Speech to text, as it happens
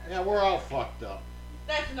Yeah, we're all fucked up.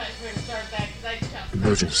 That's a nice way to start that, because I just...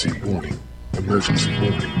 Emergency warning. Emergency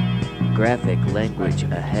warning. Graphic language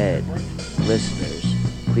ahead. Listeners,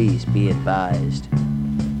 please be advised.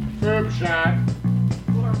 Boob shot.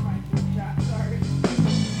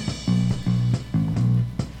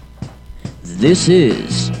 This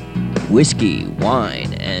is Whiskey,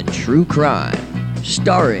 Wine, and True Crime,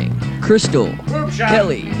 starring Crystal,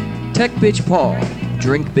 Kelly, Tech Bitch Paul,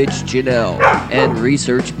 Drink Bitch Janelle, and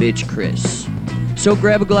Research Bitch Chris. So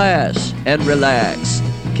grab a glass and relax,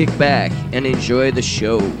 kick back, and enjoy the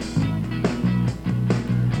show.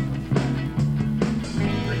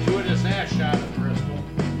 Gratuitous ass shot of Crystal.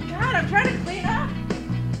 God, I'm trying to clean up.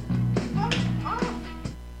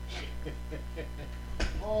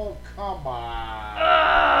 Oh, come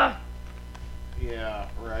on. Yeah,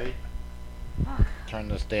 right. Turn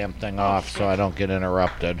this damn thing off so I don't get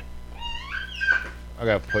interrupted. I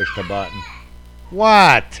gotta push the button.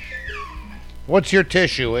 What? What's your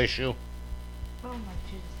tissue issue? Oh my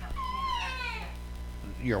Jesus.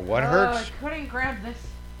 Your what I hurts? couldn't grab this.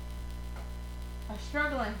 I'm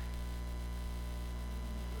struggling.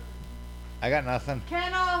 I got nothing.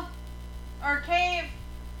 Kennel or cave?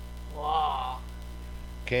 Whoa.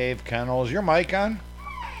 Cave, kennel. Is your mic on?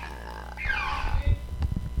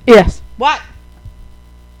 Yes. What?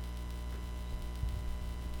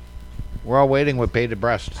 We're all waiting with bated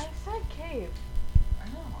breaths. I said cave. I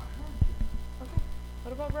know. I heard you. Okay.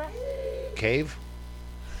 What about breath? Cave?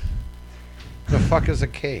 The fuck is a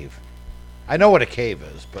cave? I know what a cave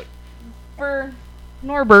is, but For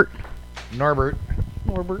Norbert. Norbert.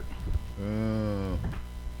 Norbert.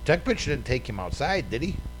 Tech Bitch didn't take him outside, did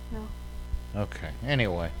he? No. Okay.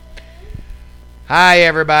 Anyway. Hi,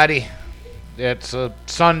 everybody. It's a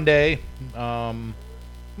Sunday. Well,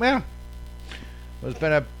 it's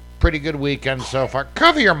been a pretty good weekend so far.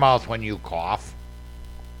 Cover your mouth when you cough.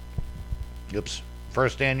 Oops.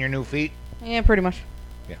 First day on your new feet? Yeah, pretty much.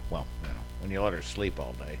 Yeah, well, you know, when you let her sleep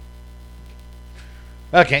all day.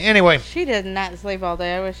 Okay, anyway. She did not sleep all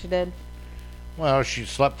day. I wish she did. Well, she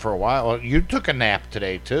slept for a while. Well, you took a nap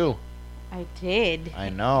today, too. I did. I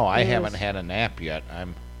know. I Yes. haven't had a nap yet.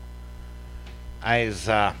 I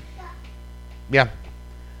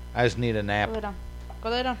just need a nap. Go lay down. Go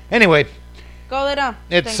lay down. Anyway, Go lay down.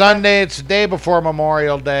 it's Thank Sunday. It's the day before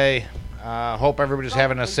Memorial Day. Hope everybody's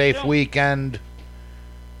having a safe weekend.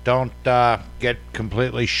 Don't get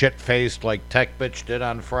completely shit-faced like Tech Bitch did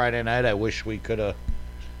on Friday night. I wish we could have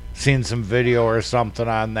seen some video or something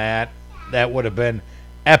on that. That would have been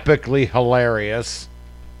epically hilarious.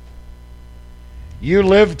 You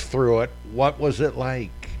lived through it. What was it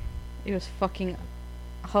like? It was fucking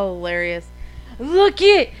hilarious. Look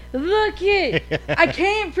it! Look it! I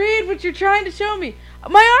can't read what you're trying to show me.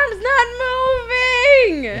 My arm's not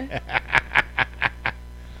moving!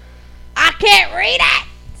 I can't read it!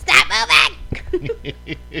 Stop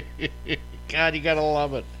moving! God, you gotta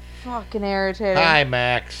love it. Fucking irritating. Hi,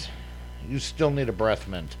 Max. You still need a breath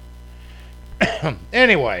mint.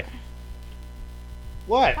 Anyway.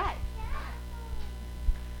 What? Hi.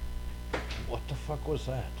 What the fuck was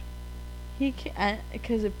that? He can't,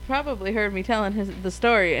 because it probably heard me telling the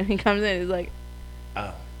story, and he comes in, he's like,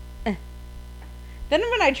 Oh. Then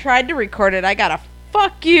when I tried to record it, I got a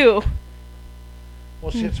fuck you.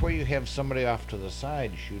 Well, see, it's where you have somebody off to the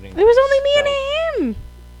side shooting. It was only me stealth. and him.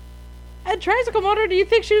 I had tricycle motor. Do you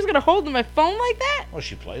think she was going to hold my phone like that? Well,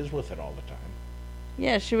 she plays with it all the time.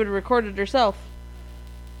 Yeah, she would have recorded herself.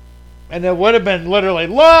 And it would have been literally,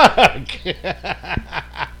 look!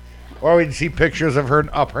 Or we'd see pictures of her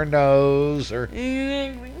up her nose, or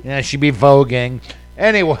yeah, she'd be voguing.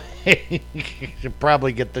 Anyway, should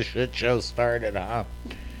probably get the shit show started, huh?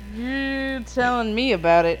 You're telling me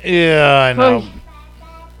about it. Yeah, I know. Oy.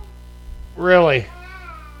 Really?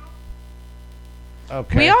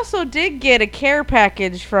 Okay. We also did get a care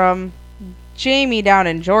package from Jamie down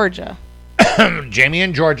in Georgia. Jamie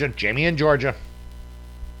in Georgia. Jamie in Georgia.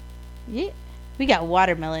 Yeah, we got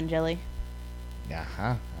watermelon jelly.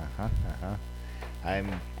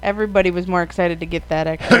 Everybody was more excited to get that,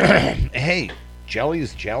 actually. Hey,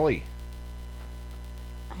 jelly's jelly.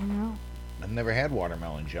 I know. I've never had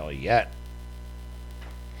watermelon jelly yet.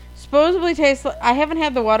 Supposedly tastes like... I haven't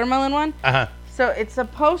had the watermelon one. Uh-huh. So it's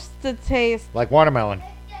supposed to taste Like watermelon.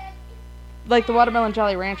 like the watermelon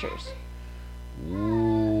Jolly Ranchers.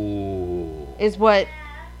 Ooh. Is what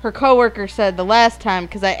her coworker said the last time.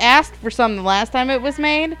 Because I asked for some the last time it was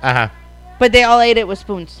made. Uh-huh. But they all ate it with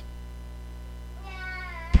spoons.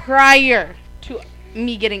 Prior to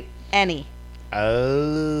me getting any.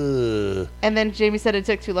 Oh. And then Jamie said it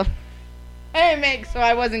took too long. Hey, Meg, so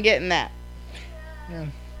I wasn't getting that.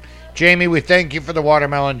 Jamie, we thank you for the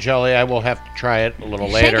watermelon jelly. I will have to try it a little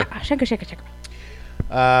later. Shake it.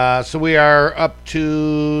 So we are up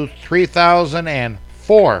to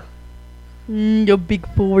 3,004. Your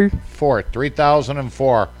big boy.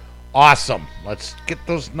 3,004. Awesome. Let's get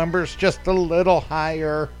those numbers just a little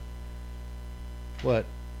higher. What?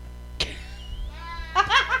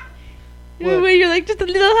 What? You're like just a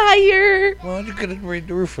little higher. Well, you could raise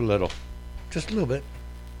the roof a little. Just a little bit.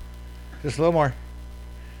 Just a little more.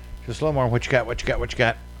 Just a little more. What you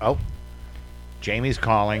got? Oh. Jamie's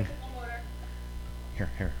calling.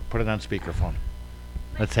 Here. Put it on speakerphone.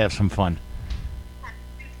 Let's have some fun.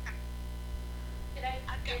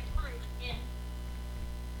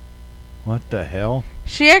 What the hell?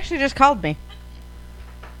 She actually just called me.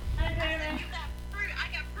 I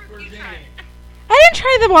didn't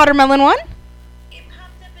try the watermelon one. It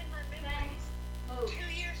popped up in my memories 2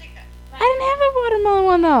 years ago. I didn't have a watermelon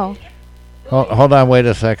one though. Hold on, wait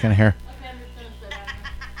a second here.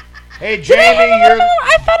 Hey, Did I have a Jamie, watermelon?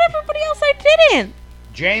 I thought everybody else I didn't.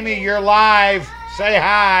 Jamie, you're live. Say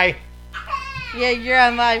hi. Yeah, you're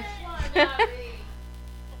on live.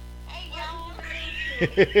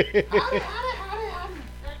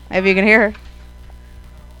 Maybe you can hear her.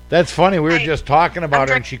 That's funny. We were just talking about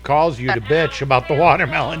her, and she calls you to bitch about the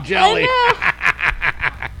watermelon jelly.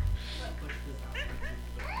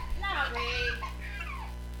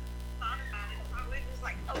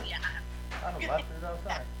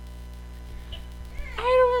 I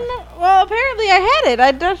don't remember. Well, apparently I had it.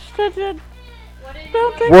 I just don't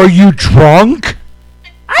think. Were you drunk?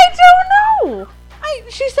 I don't know.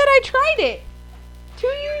 She said I tried it 2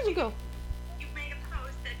 years ago. You made a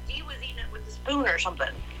post that Dee was eating it with a spoon or something.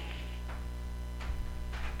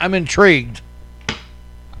 I'm intrigued.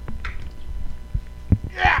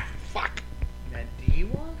 Yeah, fuck.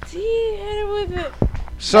 See, hit it with it. That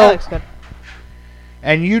So, looks good.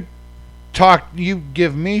 and you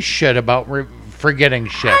give me shit about forgetting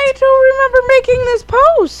shit. I don't remember making this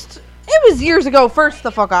post. It was years ago. First,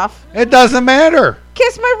 the fuck off. It doesn't matter.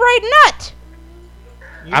 Kiss my right nut.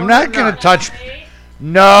 I'm not going to touch.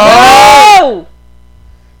 No. Oh!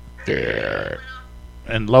 There.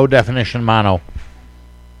 And low definition mono.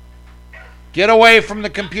 Get away from the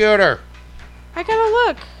computer. I gotta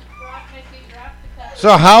look.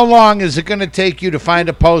 So how long is it going to take you to find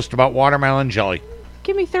a post about watermelon jelly?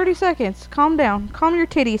 Give me 30 seconds. Calm down. Calm your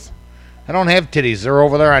titties. I don't have titties. They're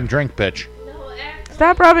over there on Drink Bitch.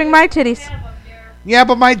 Stop rubbing my titties. Yeah,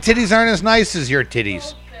 but my titties aren't as nice as your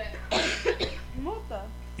titties.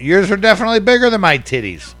 Yours are definitely bigger than my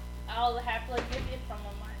titties. I'll happily give you some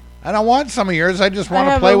of mine. I don't want some of yours. I just want I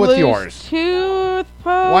to have play a with loose yours. Tooth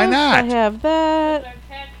post. Why not? I have that. They're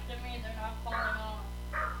attached to me, they're not falling off.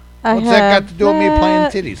 I What's have that got to do with me playing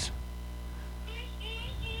that. titties?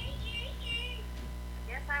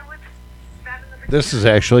 Yes, I would. Stab in the This is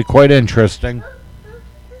actually quite interesting.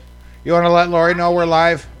 You want to let Lori know we're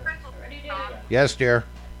live? Ready to? Yes, dear.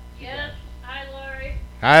 Yes. Hi, Lori.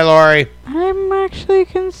 Hi, Lori. I'm actually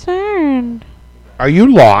concerned. Are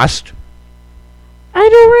you lost? I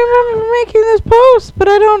don't remember making this post, but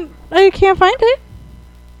I can't find it.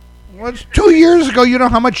 Well, it's 2 years ago. You know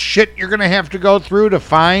how much shit you're going to have to go through to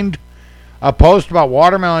find a post about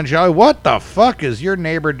watermelon jelly? What the fuck is your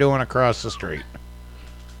neighbor doing across the street?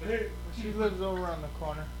 She lives over on the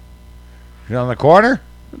corner. She's on the corner?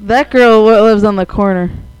 That girl lives on the corner.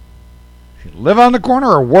 She live on the corner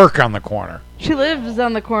or work on the corner? She lives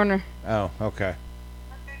on the corner. Oh, okay.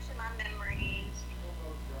 Search in my memories.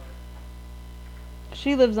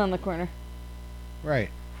 She lives on the corner. Right.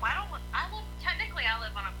 Well, technically I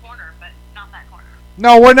live on a corner, but not that corner.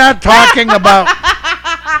 No, we're not talking about...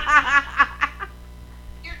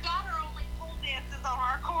 Your daughter only pole dances on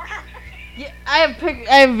our corner. Yeah, I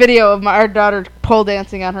have video of our daughter pole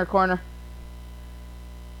dancing on her corner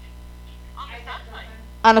On the stop sign.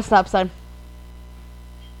 on a stop sign.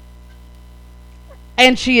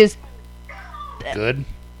 And she is Good.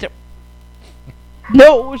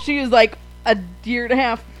 no, she was like a year and a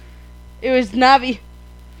half. It was Navi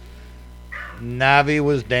Navi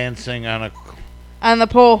was dancing on a... on the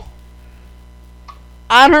pole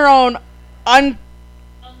on her own,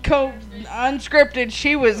 unscripted.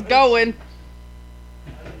 She was going. Do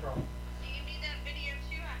you need that video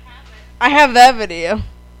too? I I have it. have that video. I'm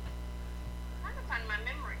trying to find my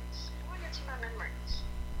memories. I want to get to my memories.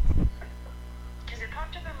 Because it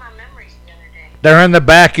popped up in my memories the other day. They're in the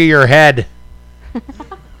back of your head.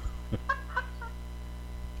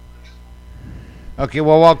 Okay,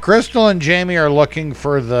 well, while Crystal and Jamie are looking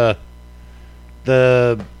for the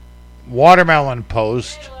watermelon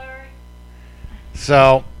post, Hey, Lori.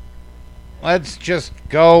 so let's just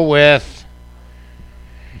go with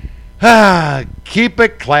Keep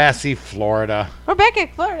it classy, Florida. We're back in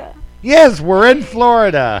Florida. Yes, we're in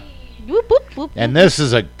Florida. Whoop, whoop, whoop, And this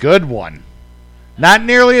is a good one. Not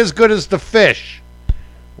nearly as good as the fish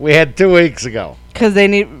we had 2 weeks ago. Because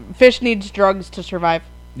fish needs drugs to survive.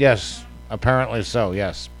 Yes, apparently so,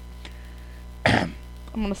 yes. I'm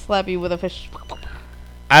gonna slap you with a fish.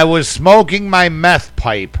 I was smoking my meth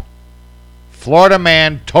pipe. Florida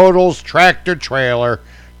man totals tractor trailer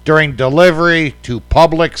during delivery to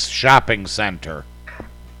Publix shopping center.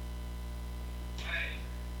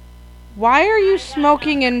 Why are you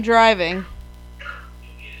smoking and driving?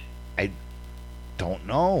 Don't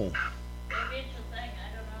know. Maybe it's a thing.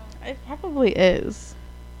 I don't know. It probably is.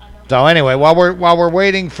 So anyway, while we're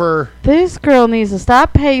waiting for, This girl needs to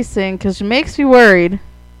stop pacing because she makes me worried.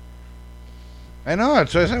 I know,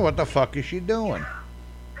 that's what I said. What the fuck is she doing?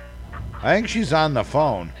 I think she's on the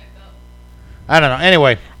phone. I don't know.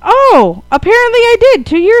 Anyway, Oh, apparently I did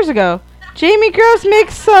 2 years ago. Jamie Gross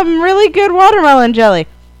makes some really good watermelon jelly.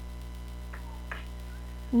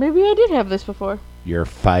 Maybe I did have this before. you're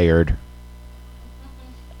fired.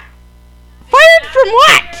 Fired from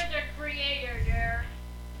what? You're the creator, dear.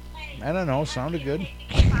 I don't know. Sounded good.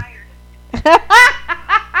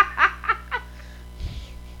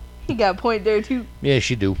 He got a point there too. Yeah,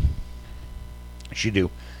 she do. She do.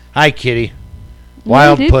 Hi, kitty.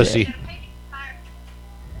 Wild did pussy.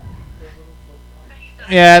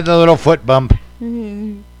 Yeah, the little foot bump.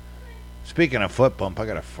 Mhm. Speaking of foot bump, I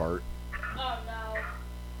got a fart. Oh no.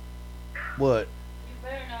 What? You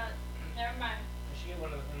better not. Never mind. You should get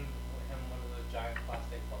one of the giant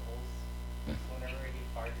plastic bubbles. Whenever he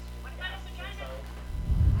farts, he gasses himself.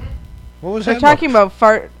 What was We're that? talking look?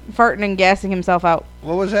 about farting and gassing himself out.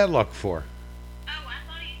 What was that look for? Oh, I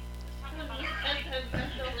thought he was talking about That's a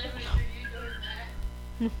mental image of you doing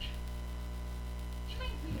that.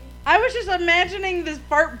 I was just imagining this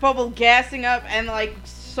fart bubble gassing up and like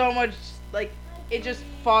so much like it just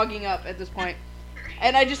fogging up at this point.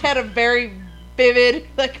 And I just had a very vivid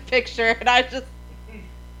like picture and I just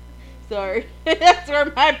sorry. That's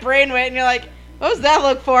where my brain went and you're like, what was that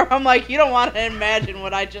look for? I'm like, you don't want to imagine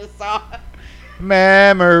what I just saw.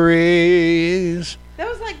 Memories. That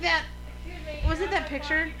was like that. Was it that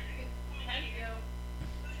picture? Thank you.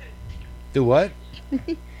 Do what?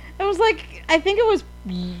 It was like I think it was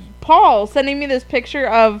Paul sending me this picture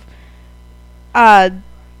of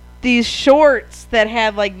these shorts that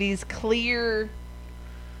had like these clear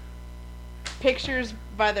pictures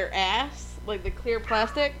by their ass, like the clear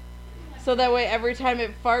plastic, so that way every time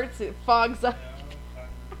it farts it fogs up.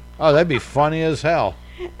 Oh, that'd be funny as hell.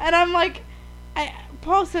 And I'm like,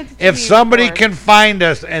 Paul sent it to If me somebody before. can find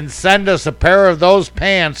us and send us a pair of those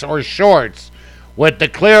pants or shorts with the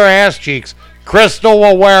clear ass cheeks, Crystal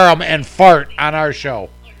will wear them and fart on our show.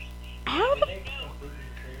 How the I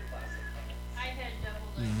had double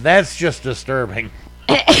it. That's just disturbing.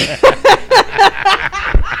 It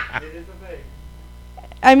is a thing.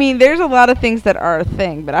 I mean, there's a lot of things that are a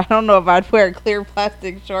thing, but I don't know if I'd wear clear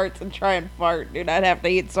plastic shorts and try and fart, dude. I'd have to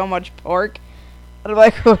eat so much pork. I'm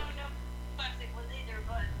like, I don't know plastic was either,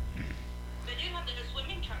 but they do have the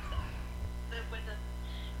swimming trunks though, with the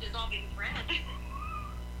dissolving thread.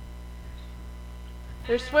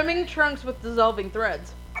 there's swimming trunks with dissolving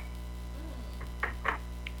threads.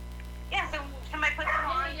 Yeah, so somebody puts them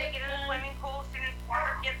on, they get in the swimming pool as soon as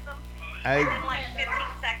water gets them. I In like 15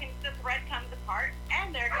 seconds, the thread comes apart,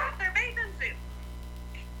 and there goes their bathing suit.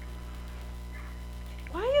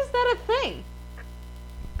 Why is that a thing?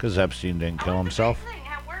 because Epstein didn't kill Oh, it's a big himself. thing.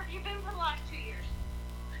 Where have you been for the last 2 years?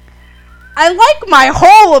 I like my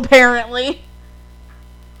hole, apparently.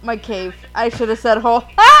 My cave. I should have said hole.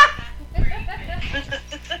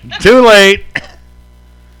 Too late. And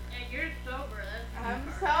you're sober. That's I'm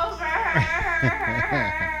sober.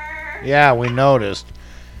 Yeah, we noticed.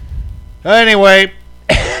 Anyway,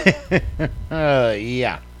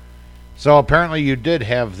 yeah. So apparently you did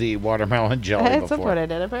have the watermelon jelly At some before. point I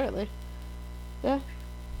did, apparently. Yeah.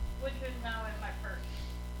 which is now in my purse.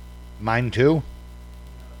 Mine too?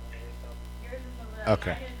 Yours is in the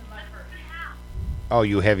Okay. mine is in my purse. Oh,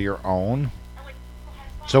 you have your own?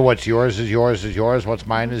 So what's yours is yours is yours? What's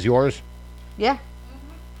mine is yours? Yeah.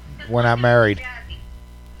 We're not married.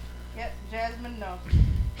 Yep, Jasmine knows.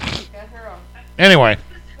 Got her own. Anyway,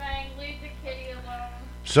 Bang, leave the kitty alone.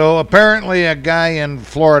 so apparently a guy in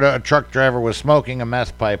Florida, a truck driver, was smoking a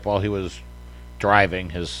meth pipe while he was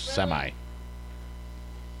driving his semi.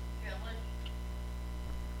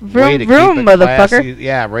 Way to Vroom, vroom, keep it motherfucker. classy.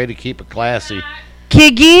 Yeah, way to keep it classy.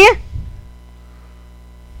 Kiggy.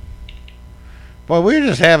 Boy, we're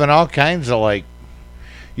just having all kinds of like,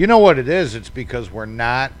 you know what it is? It's because we're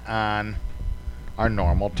not on our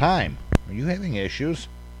normal time. Are you having issues?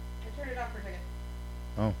 I turned it off for a second.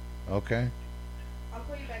 Oh, okay. I'll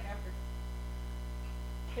call you back after.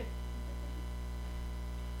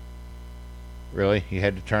 Really? You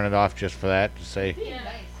had to turn it off just for that to say? Being nice.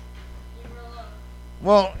 You roll up.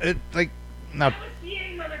 Well, it now I was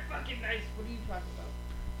being motherfucking nice. What are you talking about?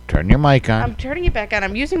 turn your mic on. I'm turning it back on.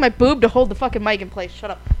 I'm using my boob to hold the fucking mic in place.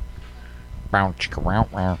 Shut up.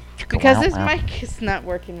 Because this mic is not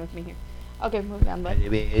working with me here. Okay, moving on, bud.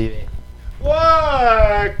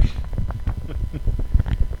 What?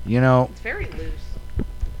 You know, It's very loose.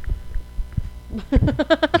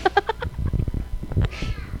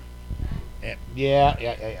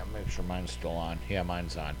 yeah. Make sure mine's still on. Yeah,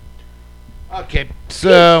 mine's on. Okay,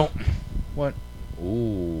 so what?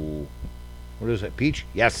 Ooh, what is it? Peach?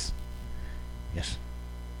 Yes.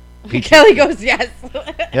 Peach. Kelly goes, yes.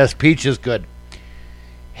 Yes, peach is good.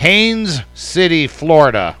 Haines City,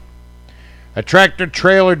 Florida. A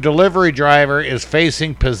tractor-trailer delivery driver is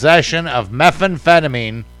facing possession of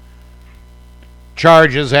methamphetamine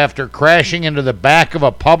charges after crashing into the back of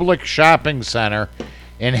a public shopping center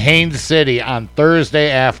in Haines City on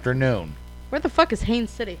Thursday afternoon. Where the fuck is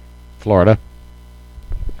Haines City? Florida.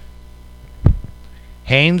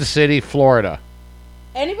 Haines City, Florida.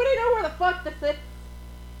 Anybody know where the fuck this is?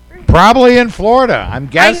 Probably in Florida, I'm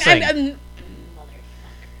guessing.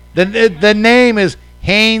 The name is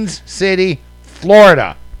Haines City,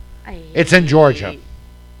 Florida. It's in Georgia.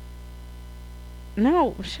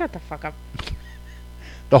 No, shut the fuck up.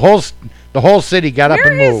 The whole city got up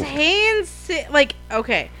and Where is moved. Haines City? Like,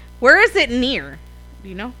 okay, where is it near? Do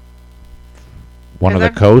you know? One of the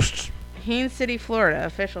 'Cause coasts. Haines City, Florida,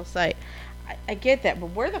 official site. I get that, but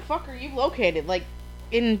where the fuck are you located? Like,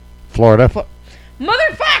 in Florida.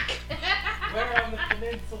 motherfuck! We're on the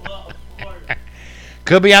peninsula of Florida.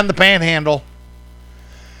 Could be on the panhandle.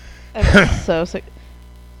 That's so sick.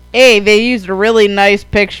 Hey, they used a really nice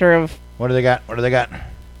picture of. What do they got?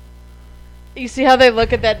 You see how they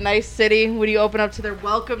look at that nice city when you open up to their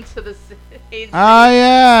welcome to the Haines City? Oh,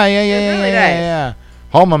 yeah. It's really nice. Yeah.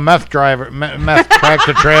 Home of meth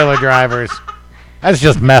tractor trailer drivers. That's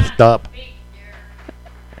just methed up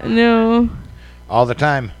No, all the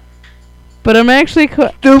time. but I'm actually.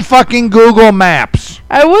 Do fucking Google Maps.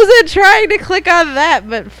 I wasn't trying to click on that,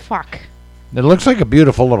 but fuck. It looks like a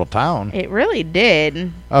beautiful little town. It really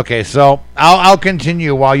did. Okay, so I'll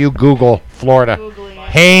continue while you Google Florida. Googling it.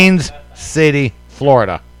 Haines City,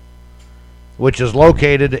 Florida, which is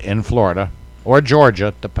located in Florida or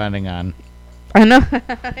Georgia, depending on. I know.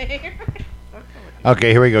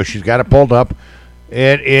 Okay, here we go. She's got it pulled up.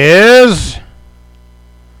 It is.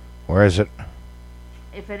 Where is it?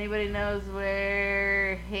 If anybody knows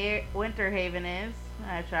where Winter Haven is,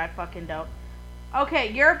 I fucking don't.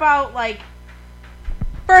 Okay, you're about like.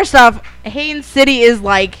 First off, Haines City is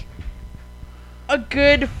like a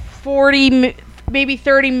good 40, maybe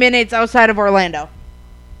 30 minutes outside of Orlando.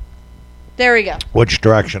 There we go. Which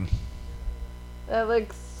direction? That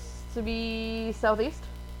looks to be southeast.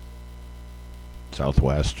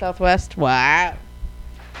 Southwest. Southwest. Wow.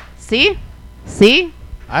 See?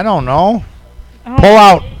 I don't know.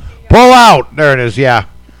 Oh, Pull out. There it is. Yeah.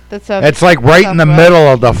 That's south. It's like right in the Southwest. middle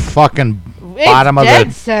of the fucking bottom of dead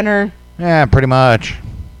the. center. Yeah, pretty much.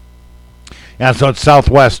 Yeah, so it's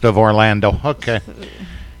southwest of Orlando. Okay.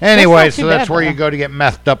 Anyway, not too so that's bad, where though. you go to get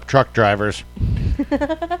methed up truck drivers.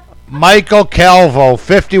 Michael Calvo,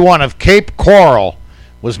 51, of Cape Coral,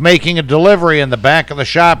 was making a delivery in the back of the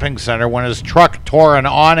shopping center when his truck tore an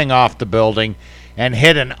awning off the building and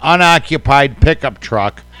hit an unoccupied pickup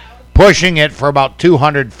truck, pushing it for about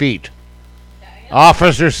 200 feet.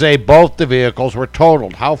 Officers say both the vehicles were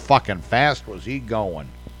totaled. How fucking fast was he going?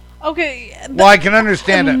 Okay. Well, I can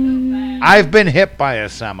understand it. I've been hit by a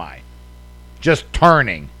semi, just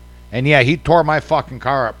turning. And yeah, he tore my fucking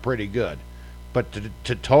car up pretty good. But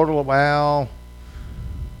to total, well,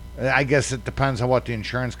 I guess it depends on what the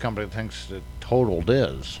insurance company thinks the totaled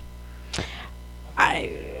is.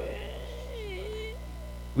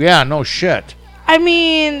 Yeah, no shit. I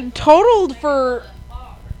mean, totaled for.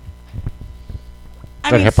 I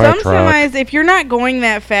Got mean, hit by a some truck. semis, if you're not going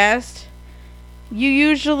that fast, you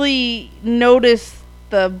usually notice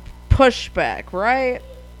the pushback, right?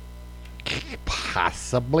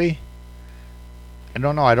 Possibly. I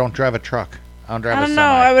don't know. I don't drive a truck. I don't drive I a don't semi. know.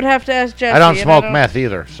 I would have to ask Jesse. I don't and smoke meth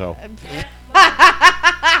either, so. Ask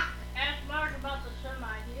Mark about the semi.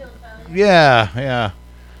 He'll tell you. Yeah.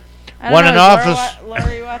 I don't When know, an is Laura office-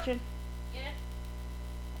 Laura, you watching? Yeah.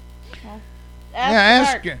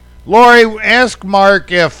 Ask Yeah, Mark. Lori, ask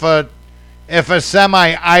Mark if a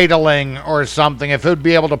semi idling or something, if it would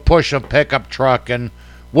be able to push a pickup truck and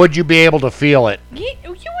would you be able to feel it? You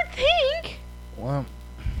would think. Well,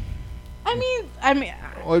 I mean,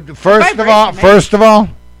 first of all,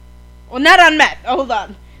 well, not on meth. Hold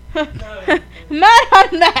on. Not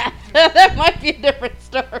on meth. That might be a different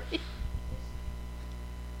story.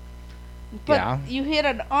 But Yeah. you hit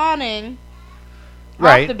an awning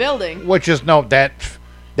right, off the building. which is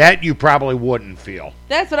that you probably wouldn't feel.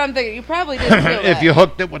 That's what I'm thinking. You probably didn't feel that. If you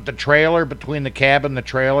hooked it with the trailer, between the cab and the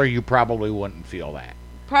trailer, you probably wouldn't feel that.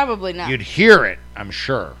 Probably not. You'd hear it, I'm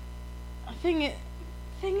sure. Thing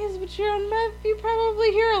is, but you're on meth, you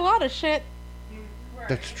probably hear a lot of shit.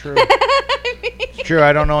 That's true. I mean, It's true.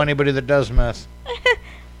 I don't know anybody that does meth.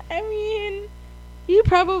 I mean, you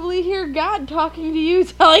probably hear God talking to you,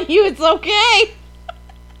 telling you it's okay.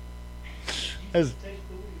 As-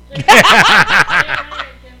 It's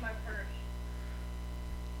in my purse.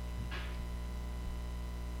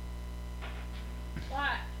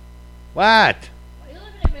 What? What? Why are you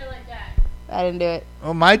looking at me like that? I didn't do it.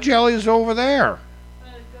 Oh, my jelly's over there.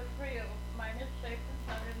 Good for you. Mine is safe and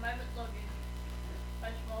sound in my luggage. My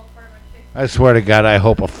small pharmacy. I swear to God, I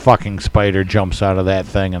hope a fucking spider jumps out of that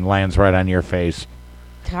thing and lands right on your face.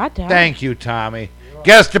 Ta-ta. Thank you, Tommy.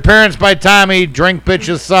 Guest appearance by Tommy, Drink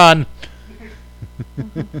Bitch's son.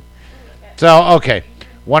 So, okay.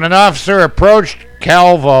 When an officer approached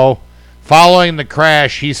Calvo following the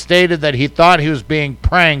crash, he stated that he thought he was being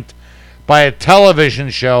pranked by a television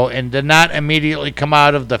show and did not immediately come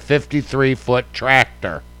out of the 53-foot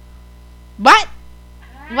tractor. What?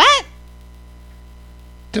 What?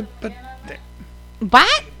 But,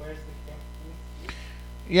 What? Where's the camp?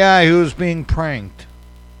 yeah, he was being pranked.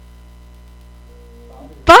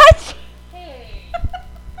 What? Hey.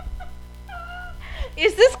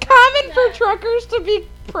 Is this common for truckers to be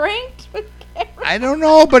pranked with cameras? I don't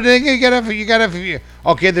know, but then you gotta.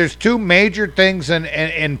 Okay, there's two major things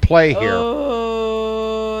in play here.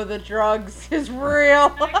 Oh, the drugs is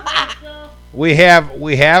real. We have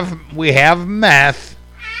meth.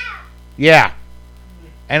 Yeah,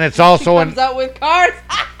 and it's also Comes out with cars.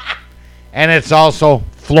 and it's also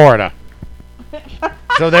Florida.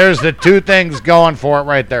 So there's the two things going for it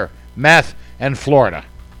right there: meth and Florida.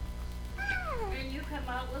 And you come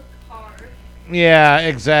out with cars. Yeah,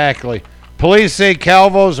 exactly. Police say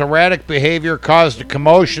Calvo's erratic behavior caused a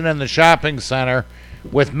commotion in the shopping center,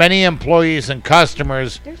 with many employees and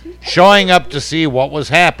customers showing up to see what was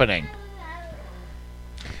happening.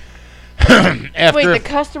 After, Wait, the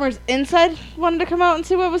customers inside wanted to come out and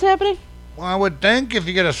see what was happening? well, I would think if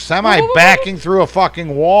you get a semi backing through a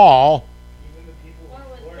fucking wall, Even the people What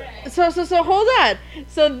with was Florida. that? So hold on.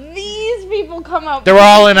 So these people come out. They're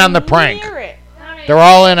all in on the prank. Hear it. Honey, they're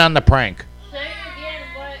all in on the prank. say again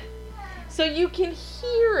what. So you can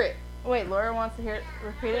hear it. Wait, Laura wants to hear it.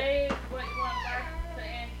 Repeat it. Say what you want Mark to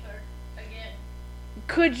answer again.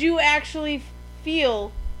 Could you actually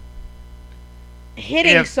feel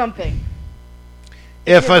hitting If- something?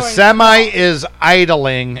 If You're a going semi slow. is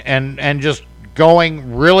idling and just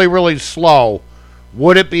going really, really slow,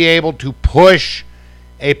 would it be able to push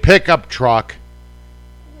a pickup truck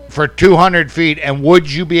for 200 feet, and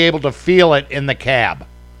would you be able to feel it in the cab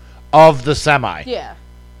of the semi? Yeah.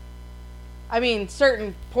 I mean,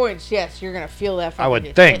 certain points, yes, you're gonna feel that. I fucking would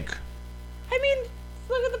hit. think. I mean,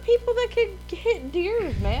 look at the people that can hit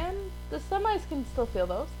deers, man. The semis can still feel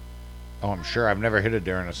those. Oh, I'm sure. I've never hit a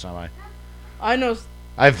deer in a semi. I know.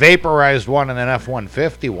 I vaporized one in an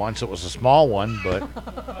F-150 once. It was a small one, but...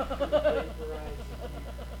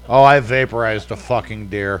 Oh, I vaporized a fucking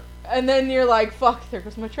deer. And then you're like, "Fuck, there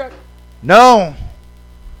goes my truck." No!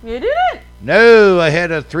 You didn't. No, I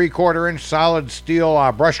had a 3/4 inch solid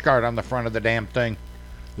steel brush guard on the front of the damn thing.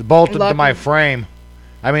 It bolted to Lucky. my frame.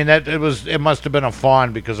 I mean, it must have been a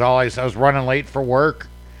fawn because I was running late for work,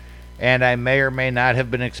 and I may or may not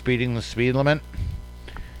have been exceeding the speed limit.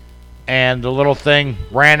 And the little thing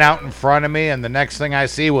ran out in front of me, and the next thing I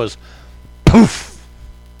see was poof.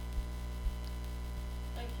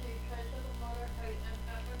 Actually, try to the motor height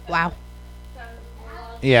and upper Wow. side of the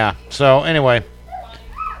wall. Yeah. So anyway, Body to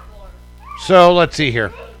the floor. so let's see here.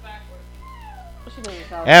 Go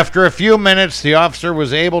backwards. After a few minutes, the officer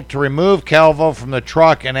was able to remove Calvo from the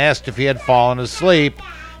truck and asked if he had fallen asleep,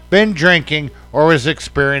 been drinking, or was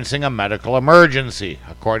experiencing a medical emergency,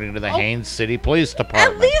 according to the Haines City Police At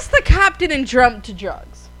Department. least the cop didn't jump to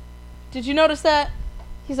drugs. Did you notice that?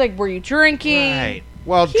 He's like, "Were you drinking?" Right.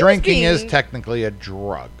 Well, He was drinking is being- technically a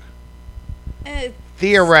drug. Eh,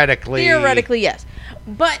 Theoretically. Theoretically, yes.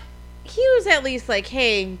 But he was at least like,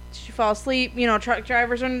 "Hey, did you fall asleep?" You know, truck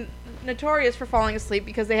drivers are notorious for falling asleep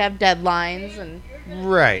because they have deadlines and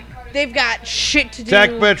Right. they've got shit to do. Tech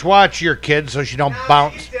bitch, watch your kid so she don't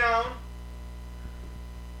bounce. Down.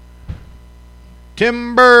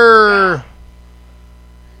 Timber.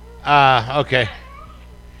 Okay.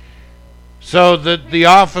 So the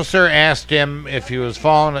officer asked him if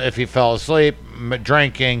he fell asleep,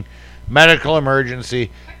 drinking, medical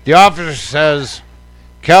emergency. The officer says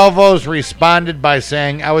Calvo's responded by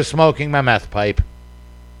saying, "I was smoking my meth pipe."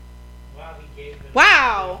 Wow, he gave them.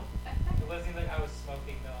 Wow. It wasn't like I was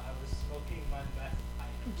smoking, though. I was smoking my meth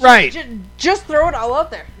pipe. Right. Just throw it all out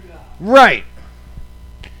there. Right.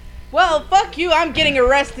 Well, fuck you. I'm getting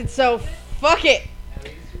arrested, so fuck it. At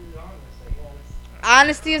least he was honest, I guess.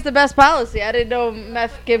 Honesty is the best policy. I didn't know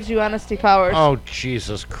meth gives you honesty powers. Oh,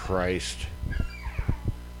 Jesus Christ.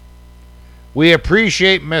 We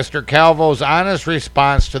appreciate Mr. Calvo's honest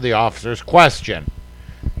response to the officer's question.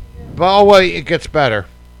 But, oh, wait, it gets better.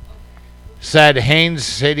 Said Haines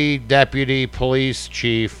City Deputy Police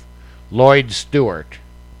Chief Lloyd Stewart.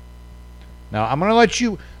 Now, I'm gonna let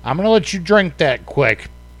you drink that quick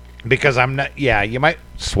because I'm not. Yeah, you might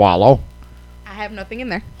swallow. I have nothing in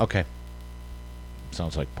there. Okay.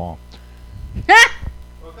 Sounds like Paul. Woke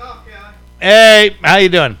up, yeah. Hey, how you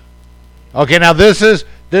doing? Okay, now this is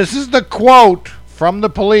the quote from the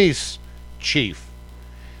police chief.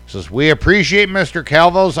 It says, "We appreciate Mr.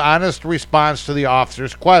 Calvo's honest response to the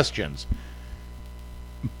officer's questions.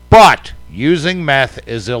 But using meth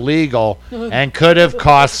is illegal and could have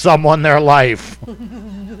cost someone their life."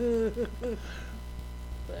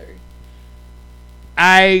 Sorry.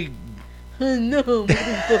 I No,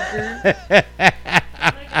 motherfucker.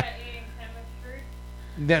 Like that eating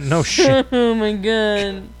chemistry. no shit. Oh my god.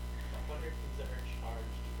 I wonder if he's ever charged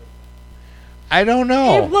with that. I don't It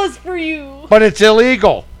know. was for you. But it's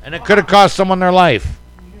illegal and it could have cost someone their life.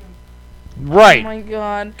 Right. Oh my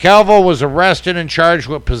god. Calvo was arrested and charged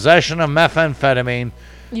with possession of methamphetamine,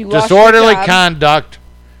 You lost your disorderly job. conduct,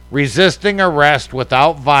 resisting arrest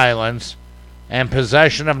without violence, and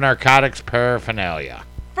possession of narcotics paraphernalia.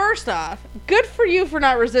 First off, good for you for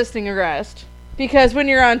not resisting arrest. Because when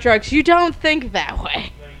you're on drugs, you don't think that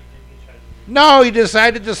way. No, you did get charged with No, he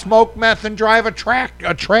decided to smoke meth and drive a truck.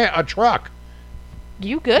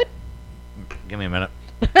 You good? Give me a minute.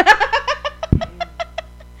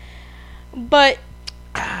 But,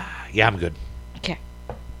 Yeah, I'm good. okay.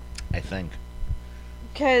 I think.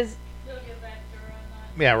 Because You'll get back to her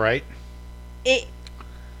on that. Yeah, right.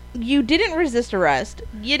 you didn't resist arrest.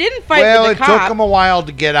 You didn't fight Well, with it the cop. took him a while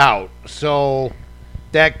to get out, so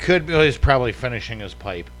that could be. He's probably finishing his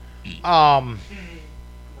pipe. Not finish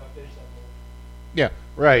that whole- Yeah,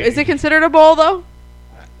 right. Is it considered a bowl, though?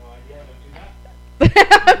 I have no idea. Don't do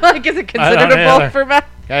that. Like, is it I considered don't a bowl either. for meth?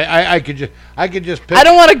 I could just. Pick, I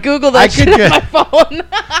don't want to Google I that shit could on ju- my phone.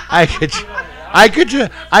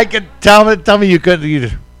 I could tell me you could.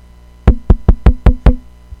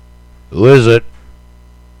 Who is it?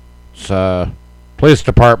 It's police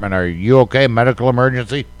department. Are you okay? Medical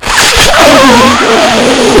emergency? Will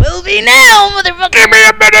be now, motherfucker. Give me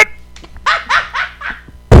a minute.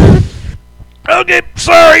 Okay,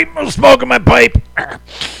 sorry, I'm smoking my pipe.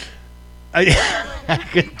 I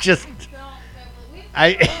could just.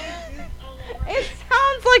 It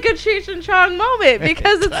sounds like a Cheech and Chong moment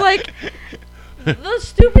because it's like the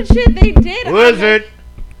stupid shit they did. Who is it?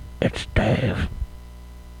 It's Dave. You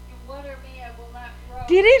water me, I will not grow.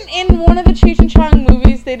 Didn't in one of the Cheech and Chong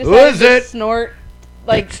movies they Who decided is to it? snort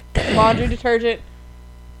like laundry detergent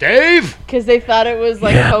Dave? because they thought it was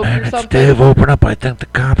like coke or something? Dave, open up. I think the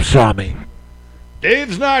cops saw me.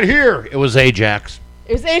 Dave's not here. It was Ajax.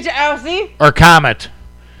 It was HLC. Or Comet.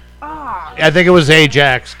 Ah. I think it was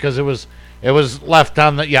Ajax because it was left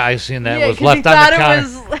on the. Yeah, I seen that. Yeah, it was 'cause left he on thought the it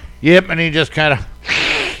counter. was. Yep, and he just kind of.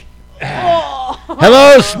 Oh.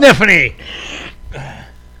 Hello, Sniffany.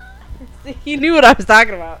 He knew what I was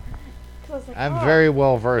talking about. I was like, I'm oh. very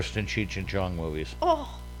well versed in Cheech and Chong movies.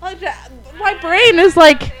 Oh, my brain is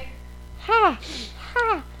like, ha,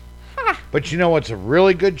 ha, ha. But you know what's a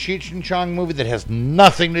really good Cheech and Chong movie that has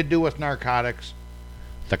nothing to do with narcotics?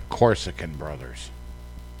 The Corsican Brothers.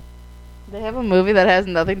 They have a movie that has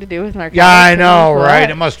nothing to do with narcotics. Yeah, I know, What? right?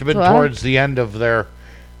 It must have been What? towards the end of their.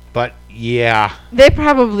 But yeah, They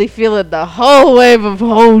probably feel it the whole wave of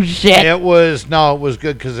oh shit. it was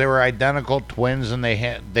good because they were identical twins and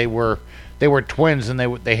they were twins and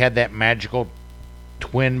they had that magical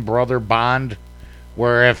twin brother bond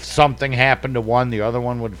where if something happened to one, the other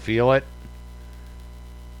one would feel it.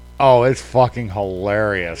 Oh, it's fucking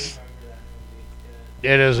hilarious.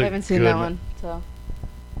 It is. I haven't seen good that one, so.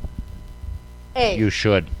 Hey, You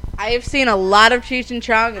should. I have seen a lot of Cheech and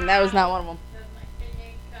Chong, and that was not one of them. That's my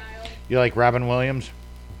kidney child. You like Robin Williams?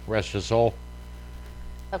 Rest his soul.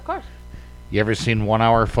 Of course. You ever seen 1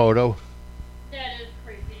 Hour Photo? That is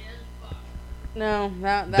creepy as fuck. No,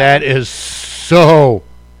 That is so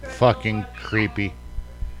fucking creepy.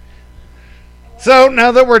 So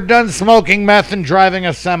now that we're done smoking meth and driving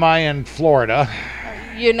a semi in Florida.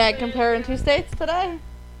 You're not comparing two states today?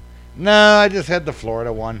 No, I just had the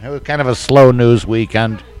Florida one. It was kind of a slow news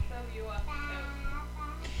weekend.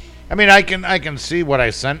 I mean, I can see what I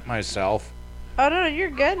sent myself. Oh, no, you're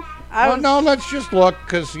good. Well, no, let's just look,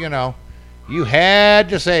 because, you know, you had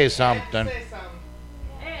to say something. Hey,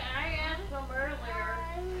 I asked him earlier.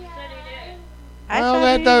 He said he did. Well,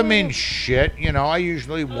 that doesn't mean shit. You know, I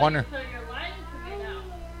usually wonder, So you're lying to me now.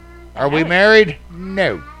 are we married?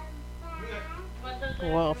 No. But does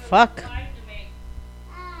it Well, fuck. lie to me?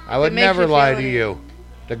 I would It makes never you lie feel to any- you.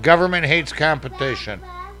 The government hates competition.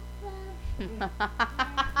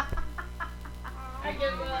 I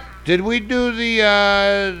did what? Did we do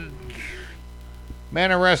the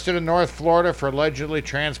man arrested in North Florida for allegedly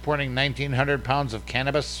transporting 1,900 pounds of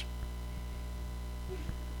cannabis?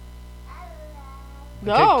 I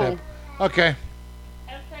No. think that- Okay.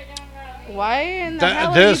 Upside down round. Why in the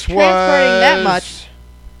hell This are you transporting that was- much?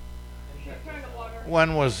 Turn to water.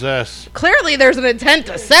 When was this? Clearly, there's an intent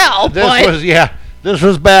to sell, This but was, yeah. This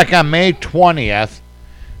was back on May 20th.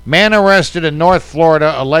 Man arrested in North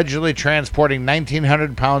Florida allegedly transporting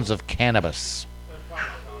 1,900 pounds of cannabis.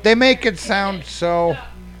 They make it sound so.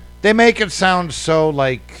 They make it sound so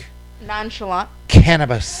like nonchalant.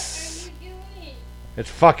 cannabis. It's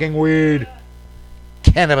fucking weed.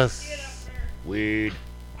 Cannabis. Weed.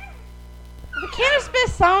 The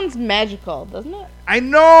cannabis sounds magical, doesn't it? I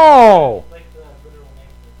know. Like the literal name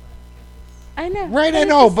for the plant, I know. Right, I it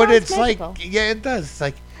know, just but sounds it's magical. like, yeah, it does. It's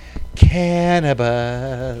like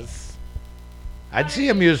cannabis. I'd see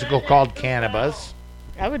a musical called Cannabis.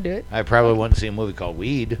 I would do it. I probably wouldn't see a movie called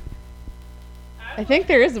Weed. I think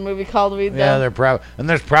there is a movie called Weed, Yeah, though.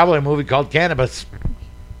 there's probably a movie called Cannabis.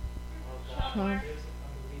 Uh-huh. There's a movie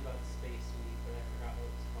about space weed, but I forgot what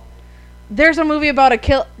it's called. There's a movie about a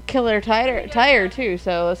killer tire, too,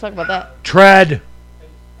 so let's talk about that. Tread. The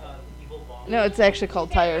Evil Bong. No, it's actually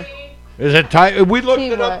called Tire. Is it Tire? We looked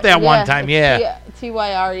it up that one time. Yeah.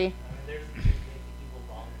 T-Y-R-E. I mean, there's the Evil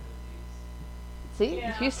Bong movies. See?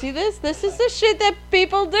 If you see this? This is the shit that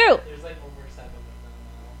people do. There's like over 7 of them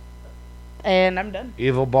now. And I'm done.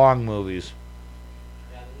 Evil Bong movies.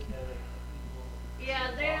 Yeah, they're like evil.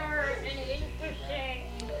 Yeah, they're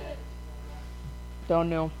interesting. Don't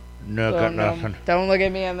know. No, got Don't know. nothing. Don't look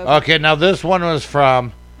at me on this. Okay, now this one was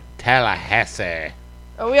from Tallahassee.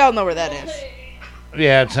 Oh, we all know where that is.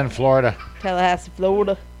 Yeah, it's in Florida. Tallahassee,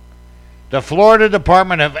 Florida. The Florida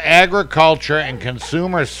Department of Agriculture and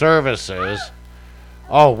Consumer Services.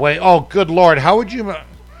 Oh, wait. Oh, good Lord. How would you...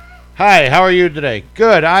 Hi, how are you today?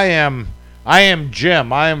 Good. I am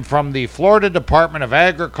Jim. I am from the Florida Department of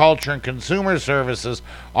Agriculture and Consumer Services,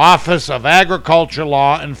 Office of Agriculture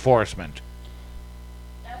Law Enforcement.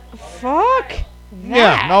 Fuck.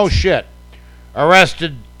 Yeah, no shit.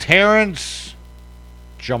 Arrested Terrence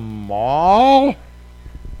Jamal?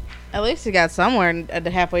 At least you got somewhere a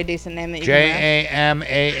halfway decent name that you can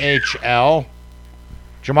Jamal.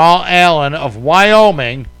 Jamal Allen of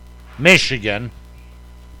Wyoming, Michigan.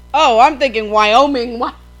 Oh, I'm thinking Wyoming.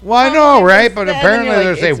 Well, I Oh, know, I right? But understand. apparently You're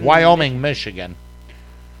like, there's a it's Wyoming, Michigan.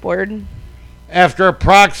 Word. After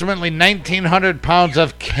approximately 1,900 pounds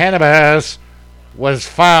of cannabis was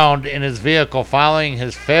found in his vehicle following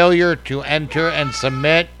his failure to enter and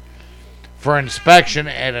submit for inspection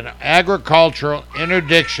at an agricultural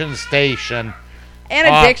interdiction station. An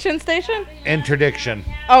addiction station? Interdiction.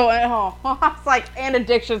 Oh, I was like, an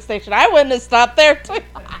addiction station. I wouldn't have stopped there, too.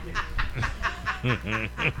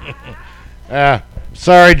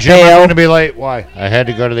 Sorry, Jim, I'm going to be late. Why? I had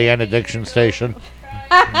to go to the interdiction station.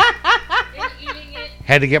 Eating it.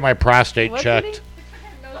 Had to get my prostate What's checked.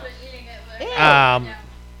 Knows it eating it. But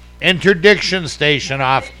Interdiction station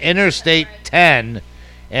off Interstate 10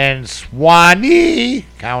 in Suwannee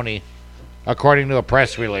County, according to a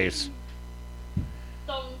press release.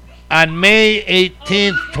 don't. On May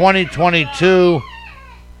 18th, 2022,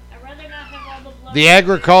 I'd rather not have all the blood. the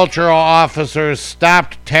agricultural officers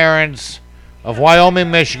stopped Terrence of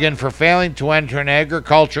Wyoming, Michigan for failing to enter an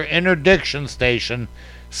agriculture interdiction station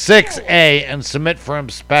 6A and submit for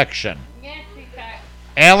inspection. Nasty pack.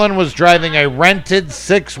 Allen was driving a rented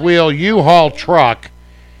six-wheel U-Haul truck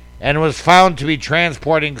and was found to be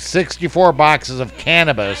transporting 64 boxes of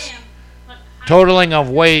cannabis, totaling a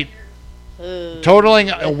weight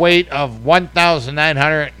of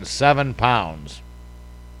 1,907 pounds.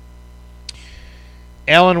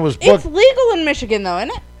 Allen was It's booked. legal in Michigan, though,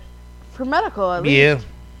 isn't it? For medical, at least. Yeah, But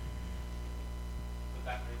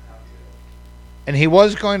that might count too. and he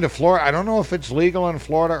was going to Florida. I don't know if it's legal in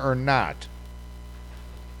Florida or not.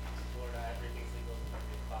 Florida, everything's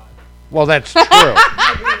Well, that's true.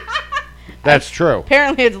 That's true.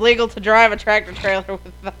 Apparently, it's legal to drive a tractor trailer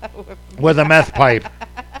with that. With a meth pipe. He's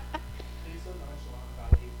so nonchalant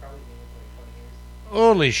about it. He's probably been with like 20 years.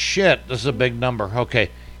 Holy shit, this is a big number. Okay.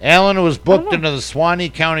 Allen was booked into the Suwannee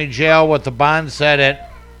County Jail with the bond set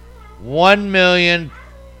at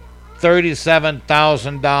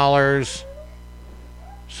 $1,037,000.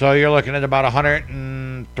 So you're looking at about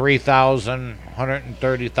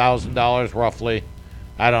 $130,000 roughly.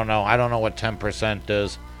 I don't know. I don't know what 10%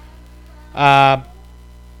 is. To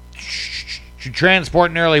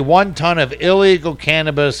transport nearly 1 ton of illegal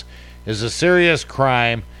cannabis is a serious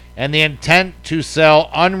crime, and the intent to sell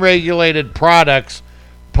unregulated products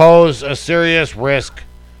pose a serious risk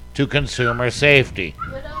to consumer safety.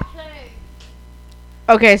 You don't say.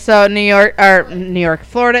 Okay, so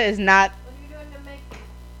Florida is not. What are you doing to make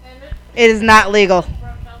It is not legal.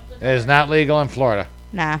 It is not legal in Florida.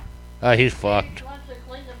 Nah. He's fucked. You want to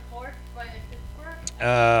clean the fork by a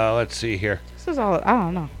toothbrush? Let's see here. This is all. I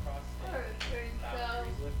don't know. Or drink,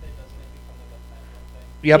 Boundaries with it doesn't it become like a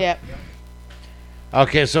federal thing? Yep.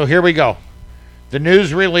 Okay, so here we go. The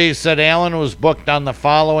news release said Allen was booked on the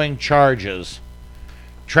following charges: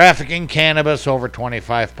 trafficking cannabis over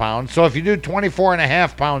 25 pounds. So if you do 24 and a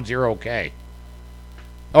half pounds, you're okay.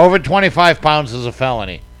 Over 25 pounds is a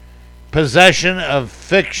felony. Possession of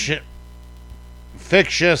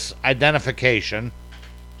fictitious identification.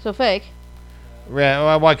 So fake.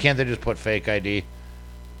 Why can't they just put fake ID?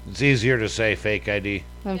 It's easier to say fake ID.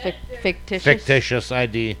 Then fictitious. Fictitious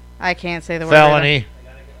ID. I can't say the word. Felony.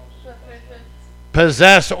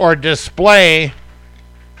 Possess or display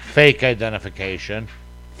fake identification.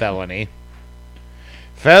 Felony.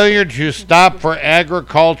 Failure to stop for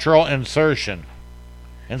agricultural inspection.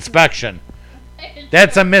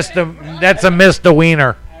 That's a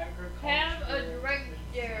misdemeanor. have a drink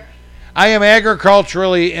there. I am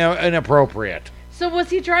agriculturally inappropriate. So was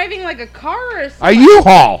he driving like a car or A something?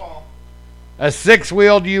 U-Haul. A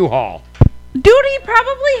 6-wheeled U-Haul. Dude, he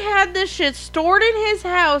probably had this shit stored in his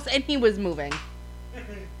house and he was moving.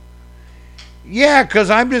 Yeah, because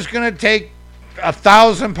I'm just going to take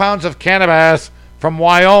 1,000 pounds of cannabis from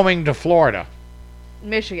Wyoming to Florida.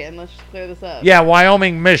 Michigan, let's just clear this up. Yeah,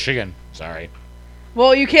 Wyoming, Michigan. Sorry.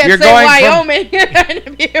 Well, you can't You're say going from- Wyoming. You're going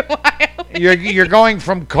to be in Wyoming. You're going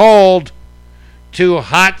from cold to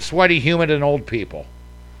hot, sweaty, humid, and old people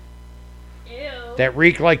Ew. that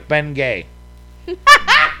reek like Ben Gay.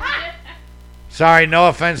 Sorry, no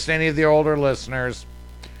offense to any of the older listeners.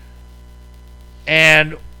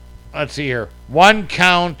 And let's see here. 1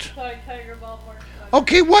 count. Toy Tiger Ballpark.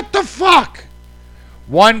 Okay, what the fuck?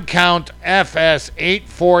 1 count FS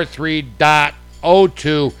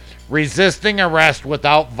 843.02 resisting arrest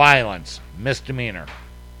without violence. Misdemeanor.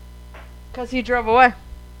 Because he drove away.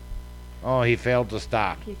 Oh, he failed to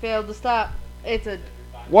stop. He failed to stop. It's a...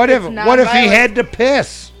 What if It's he nonviolent. had to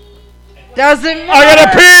piss? Doesn't matter. I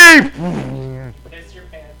gotta pee! Piss your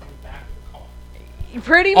pants in the back of the car.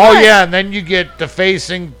 Pretty much. Oh yeah, and then you get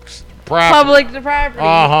defacing property. Public property.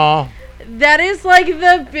 Uh-huh. That is like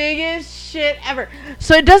the biggest shit ever.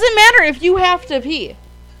 So it doesn't matter if you have to pee.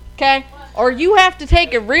 Okay? Or you have to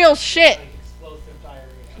take a real shit. Like explosive diarrhea.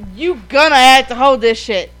 You gonna have to hold this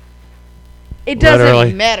shit. It doesn't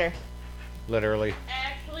Literally. matter. Literally.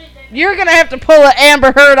 Actually, they You're gonna have to pull an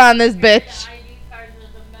Amber Heard on this bitch. ID cards as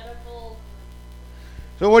a medical.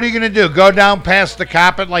 So what are you gonna do? Go down past the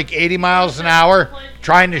cop at like 80 miles an hour,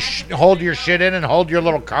 trying to hold your shit in and hold your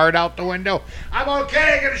little card out the window? I'm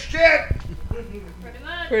okay. I got a shit. Pretty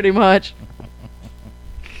much. Pretty much.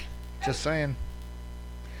 Just saying.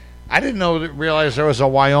 I didn't realize there was a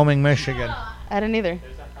Wyoming, Michigan. I didn't either.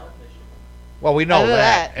 There's a health issue. Well, we know Other than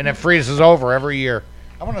that, that. and it freezes over every year.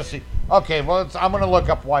 I want to see. Okay, well, I'm gonna look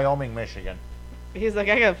up Wyoming, Michigan. He's like,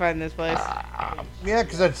 I gotta find this place. Yeah,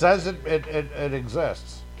 because it says it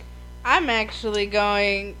exists. I'm actually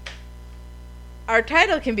going. Our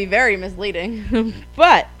title can be very misleading,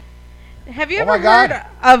 but have you Oh ever my God. heard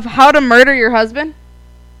of How to Murder Your Husband?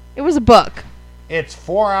 It was a book. It's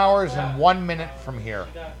 4 hours and 1 minute from here.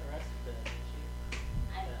 She got arrested, didn't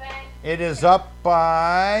she? It is up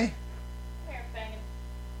by. Hair banging.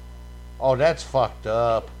 Oh, that's fucked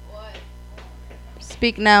up.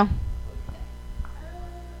 Speak now.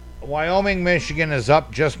 Wyoming, Michigan is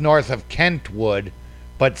up just north of Kentwood,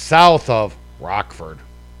 but south of Rockford,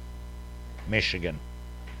 Michigan.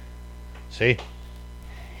 See?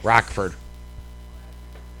 Rockford.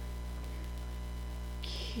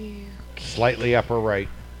 Slightly upper right.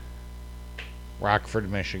 Rockford,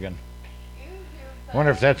 Michigan. I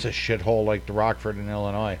wonder if that's a shithole like the Rockford in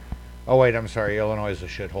Illinois. Oh, wait, I'm sorry. Illinois is a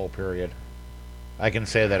shithole, period. I can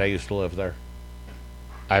say that. I used to live there.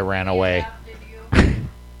 I ran away.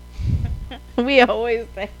 We always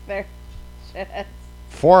think they're shitheads.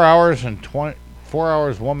 4 hours and 4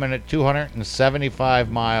 hours 1 minute, 275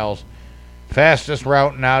 miles. Fastest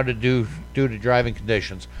route now due to driving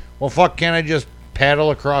conditions. Well, fuck, can't I just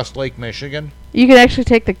paddle across Lake Michigan? You can actually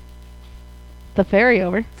take the ferry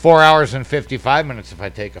over. 4 hours and 55 minutes if I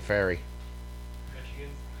take a ferry.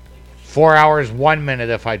 Michigan's Lake Michigan. 4 hours 1 minute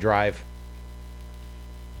if I drive.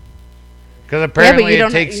 Because apparently you it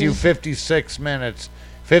don't- takes you 56 minutes,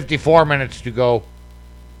 54 minutes to go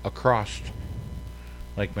across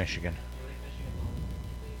Lake Michigan. Lake Michigan's a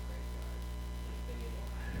complete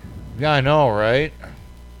graveyard. Yeah, I know, right? I have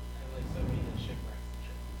like so many shipwrecks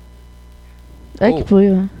and shit. I Ooh. can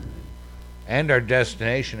believe that. And our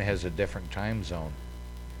destination has a different time zone.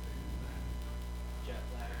 Jet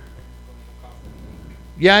lag from going across the lake.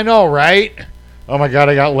 Yeah, I know, right? Oh my god,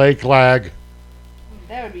 I got lake lag.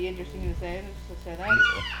 That would be interesting to say. Let's say that.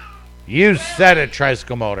 You said it,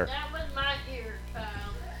 tricycle motor. That was my ear, child.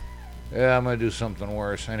 Yeah, I'm gonna do something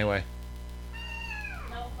worse. Anyway.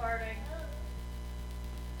 No farting.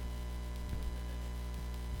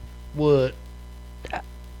 What?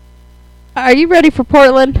 Are you ready for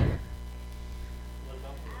Portland? What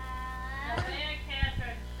about Me and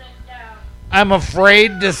Catherine, sit down. I'm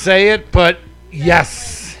afraid to say it, but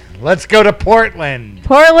yes. Let's go to Portland.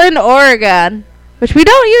 Portland, Oregon. Which we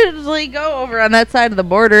don't usually go over on that side of the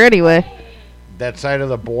border anyway. That side of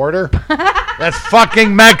the border? That's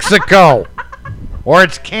fucking Mexico. Or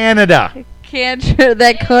it's Canada. Can't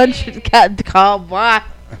that country got called what?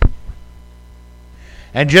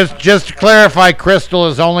 And just to clarify, Crystal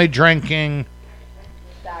is only drinking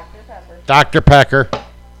Dr. Pepper.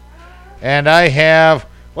 And I have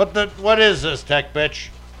what is this, tech bitch?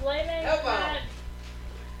 Flaming hot.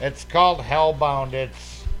 It's called Hellbound.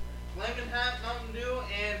 It's Lemon Hot, Mountain Dew,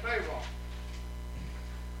 and Fireball.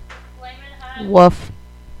 Flaming hot. Woof.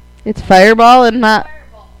 It's Fireball and not.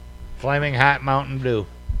 Fireball. Flaming Hot Mountain Dew.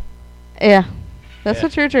 Yeah. That's Yeah.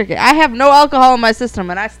 what you're drinking. I have no alcohol in my system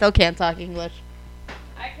and I still can't talk English.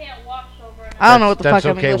 I can't walk sober enough. I don't know what the That's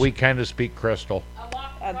fuck I'm okay. English. We kind of speak Crystal. I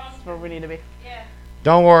walk That's from, where we need to be. yeah.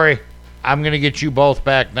 Don't worry. I'm going to get you both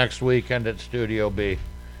back next weekend at Studio B.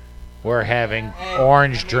 We're having Hey,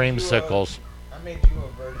 orange I made you a- dreamsicles. I made you a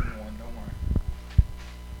virgin one, don't worry.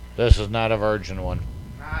 This is not a virgin one.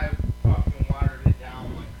 I fucking watered it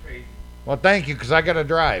down like crazy. Well, thank you, because I got to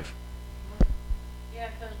drive. Yeah,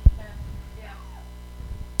 'cause,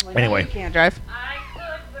 yeah. Anyway. You can't drive. I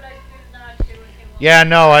could, but I choose not to. If you want. Yeah,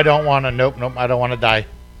 no, I don't want to. Nope, I don't want to die.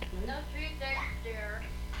 No sweet things, dear.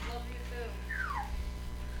 Love you too.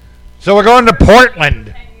 So we're going to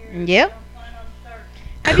Portland. 10 years. Yep. Don't plan on starting.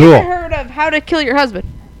 Have you Cool. ever heard of How to Kill Your Husband?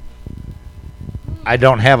 I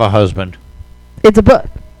don't have a husband. It's a book.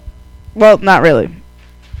 Well, not really.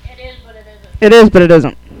 It is, but it isn't. It is, but it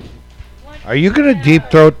isn't. Are you going to deep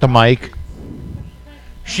throat the mic?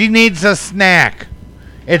 She needs a snack.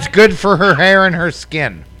 It's good for her hair and her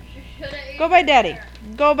skin. Go by Daddy.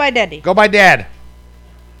 Go by Daddy. Go by Dad.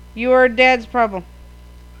 You are Dad's problem.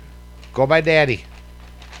 Go by Daddy.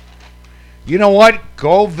 You know what?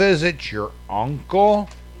 Go visit your uncle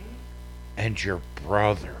and your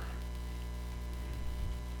brother.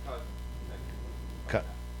 Cut.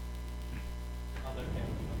 other family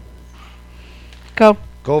members. Go.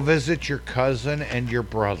 Go visit your cousin and your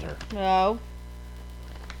brother. No.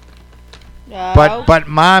 No. But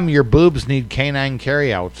Mom, your boobs need canine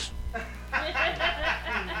carryouts.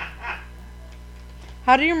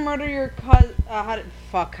 How do you murder your cousin? How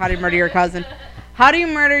do you murder your cousin? How do you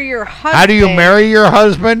murder your husband? How do you marry your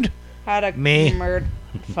husband? How to Me. murder?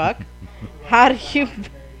 Fuck. How do you?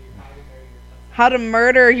 How to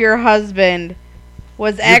murder your husband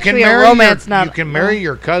was actually a romance novel. You can marry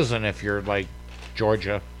your cousin if you're like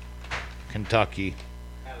Georgia, Kentucky.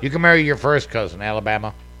 You can marry your first cousin,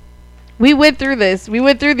 Alabama. We went through this. We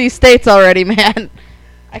went through these states already, man.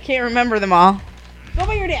 I can't remember them all. Go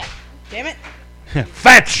by your dad. Damn it.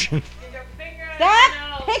 Fetch! Get your finger on Stop your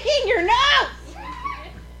nose. picking your nose.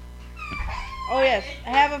 Oh yes, I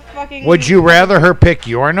have a fucking. Would you rather her pick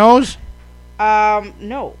your nose?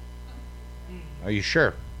 No. Are you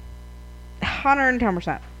sure?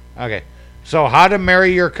 110%. Okay. So, how to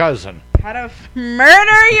marry your cousin? How to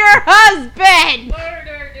murder your husband?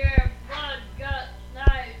 Murder, dear. Blood, guts,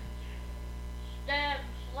 knives. Stab,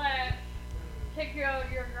 slash. Take you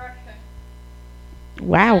out your aggression.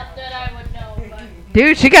 Wow. Not that I would know, but.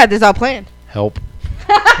 Dude, she got this all planned. Help.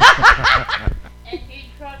 And he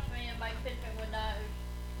trusts me in my kitchen with knives.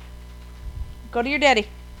 Go to your daddy.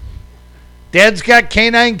 Dad's got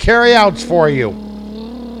canine carryouts for you.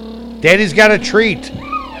 Daddy's got a treat.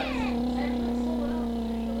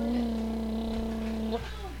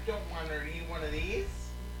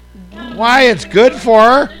 Why? It's good for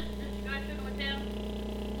her. This discussion with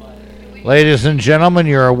him. Ladies and gentlemen,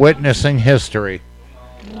 you're witnessing history.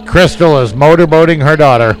 Crystal is motorboating her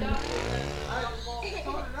daughter.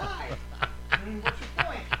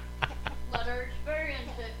 Let her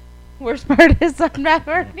experience it. Worst part is I'm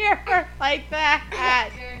never near her like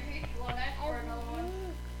that. Guaranteed she won't ask for another one.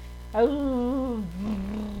 Oh.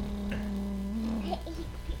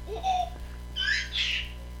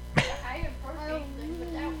 I impersonate things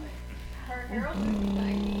with that way. Her hair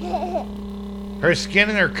will be Her skin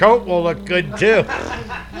and her coat will look good too.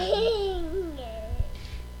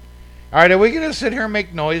 All right, are we going to sit here and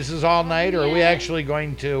make noises all night, or are we actually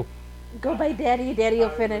going to? Go by daddy. Daddy will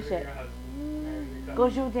finish it. Go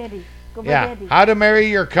show daddy. Go by Yeah, daddy. how to marry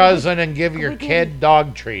your cousin and give your kid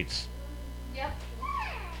dog treats. Yep.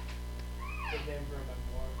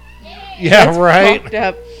 Yeah, That's right. fucked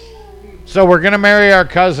up. So we're going to marry our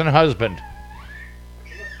cousin husband.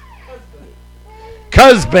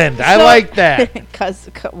 Husband, I So- like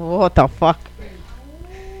that. What the fuck?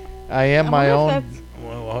 I am my wonder if own. that's-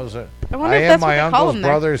 What was it? I wonder I if am that's what my they call uncle's him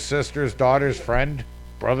there. brother's sister's daughter's friend,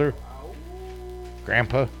 brother,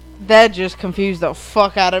 grandpa. That just confused the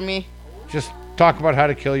fuck out of me. Just talk about how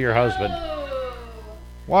to kill your husband. Oh,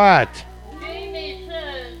 What? Jamie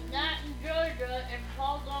says not in Georgia, and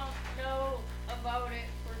Paul don't know about it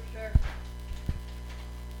for sure.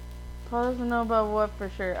 Paul doesn't know about what for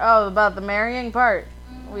sure. Oh, about the marrying part.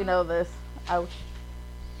 We know this. Ouch.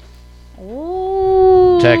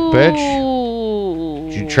 Ooh. Tech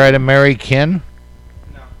bitch. Did you try to marry Ken?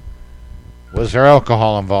 No. Was there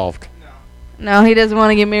alcohol involved? No, he doesn't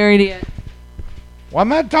want to get married yet. Well, I'm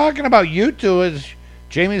not talking about you two. As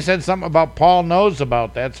Jamie said something about Paul knows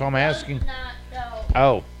about that, so I'm asking. Does not know.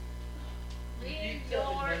 Oh, Leave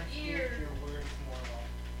your ears. Your words more off.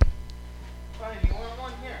 Fine, you want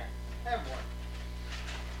one here? Have one.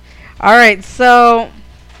 All right, so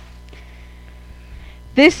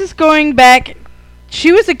this is going back.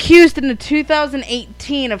 She was accused in the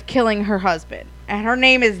 2018 of killing her husband, and her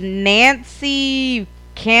name is Nancy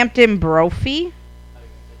Campton Brophy.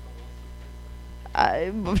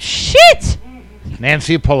 Shit!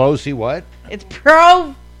 Nancy Pelosi, what? It's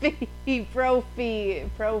Brophy, Brophy.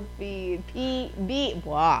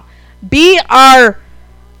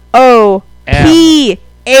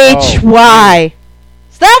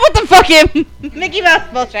 Stop with the fucking Mickey Mouse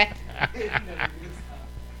bullshit.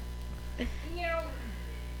 You know,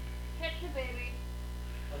 catch the baby.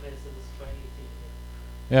 Okay, so this is 2018.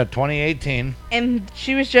 Yeah, 2018. And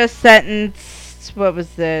she was just sentenced, what was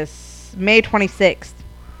this? May 26th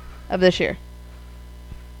of this year.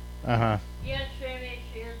 Uh-huh. Yes, Jamie,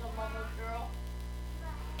 she is a mama's girl.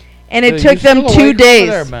 And it So took you them still 2 awake over days.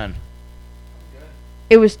 there, man?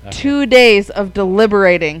 It was Okay. 2 days of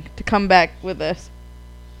deliberating to come back with this.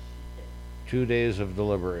 2 days of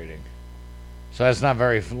deliberating. So that's not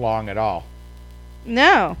very long at all.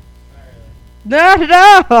 No. Not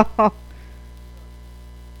at all.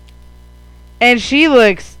 And she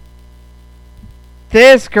looks...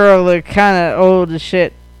 This girl looked kind of old as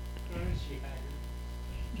shit.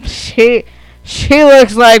 She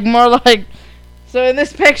looks like more like... So in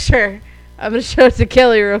this picture, I'm going to show it to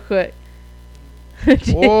Kelly real quick.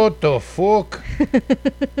 What the fuck?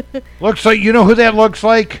 Looks like, you know who that looks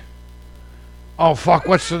like? Oh fuck,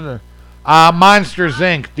 what's the Monsters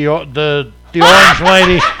Inc. The orange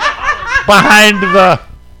lady behind the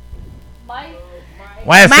Mike,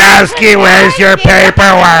 Wazowski, where's your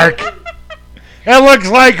paperwork? It looks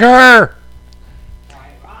like her.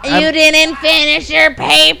 You didn't finish your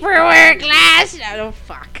paperwork last... Oh,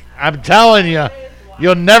 fuck. I'm telling you,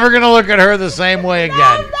 you're never gonna look at her the same way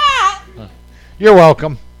again. You're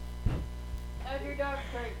welcome. how's your dog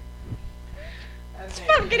treat?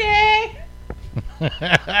 Fucking A.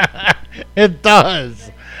 It does.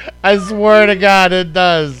 I swear to God, it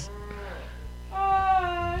does.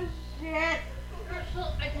 Oh, shit.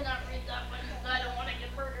 Crystal, I cannot read that one because I don't want to get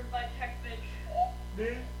murdered by tech bitch.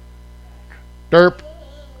 Derp.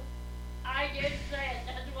 I did say it,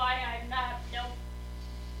 that's why I'm not, nope.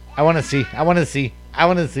 I want to see. I want to see. I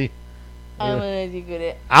want to see. I'm gonna do good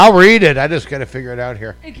at... I'll read it. I just gotta figure it out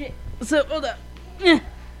here. Okay, so hold up.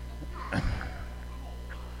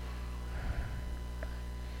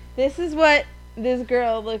 This is what this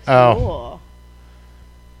girl looks Oh. cool.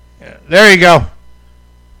 There you go.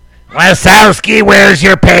 Wazowski, where's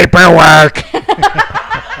your paperwork?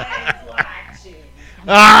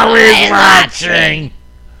 Always watching.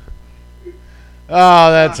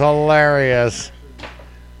 Oh, that's hilarious.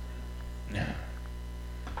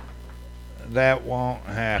 That won't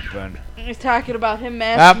happen. He's talking about him I'm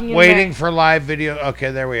masking. waiting for live video.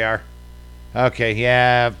 Okay, there we are. Okay,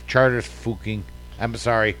 yeah, Charter's fucking. I'm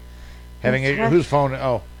sorry. Having That's a, right. whose phone?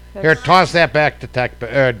 Oh, here, toss that back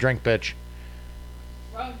to drink bitch.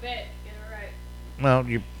 Wrong bitch. Get it right. Well,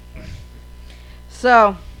 you.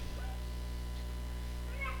 So,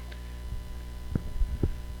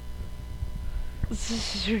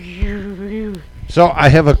 So I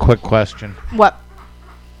have a quick question. what?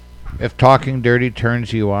 If talking dirty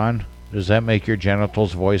turns you on, does that make your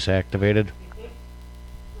genitals voice activated?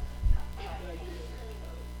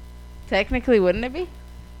 Technically, wouldn't it be?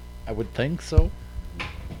 I would think so.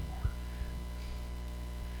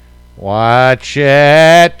 Watch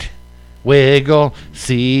it wiggle,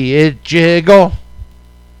 see it jiggle.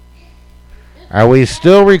 Are we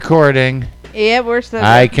still recording? Yeah, we're still.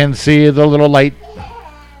 I can see the little light,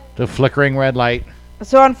 the flickering red light.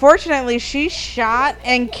 So, unfortunately, she shot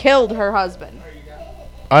and killed her husband.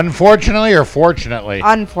 Unfortunately or fortunately?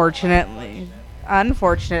 Unfortunately.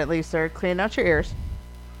 Unfortunately, sir. Clean out your ears.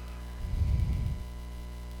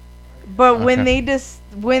 But when Okay.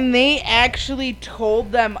 when they actually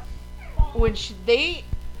told them,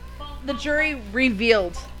 the jury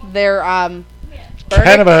revealed their verdict,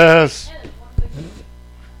 Cannabis.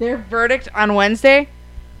 their verdict on Wednesday.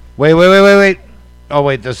 Wait. Oh,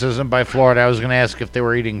 wait, this isn't by Florida. I was going to ask if they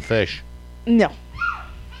were eating fish. No.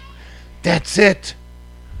 That's it.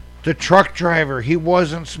 The truck driver, he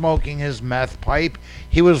wasn't smoking his meth pipe.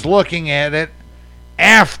 He was looking at it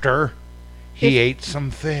after he ate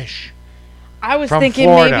some fish. I was From thinking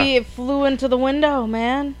Florida. maybe it flew into the window,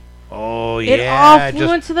 man. Oh, It yeah. all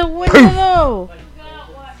flew into the window, though. You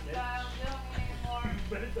got what, Kyle? Don't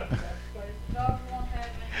anymore. Dog won't have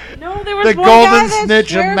it. No, there was The one golden guy that snitch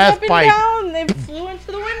of swears meth up and pipe. down. It flew into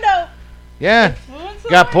the window. Yeah. Flew into the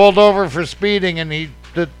Got window. pulled over for speeding and he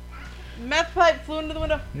did, Meth pipe flew into the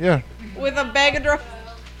window yeah, with a bag of drugs.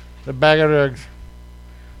 the bag of drugs.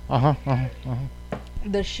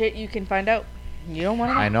 The shit you can find out. You don't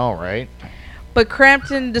want to know. I know, right? But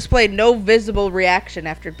Crampton displayed no visible reaction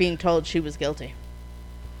after being told she was guilty.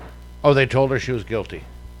 Oh, they told her she was guilty.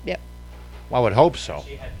 Yep. Well, I would hope so.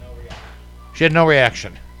 She had no reaction. She had no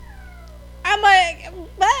reaction. I'm like,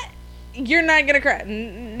 what? You're not gonna cry.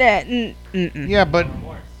 Yeah, but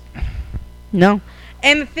Remorse. No.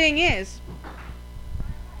 And the thing is,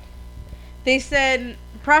 they said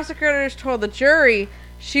prosecutors told the jury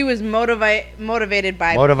she was motivated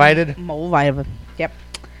by motivated? motivated. Yep.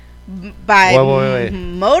 By Wait.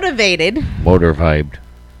 motivated, Motor vibed.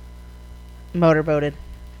 motorboated.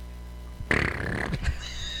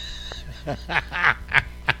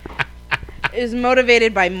 Is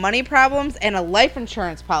motivated by money problems and a life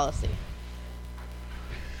insurance policy.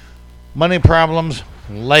 Money problems,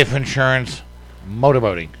 life insurance,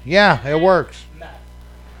 motorboating. Yeah, it works.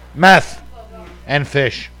 Meth. And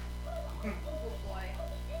fish.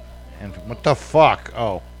 And what the fuck?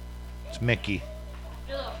 Oh, it's Mickey.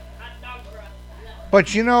 Ugh, hot dog breath.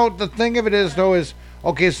 But you know, the thing of it is, though, is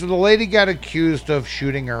okay. So the lady got accused of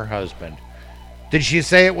shooting her husband. Did she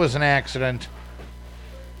say it was an accident?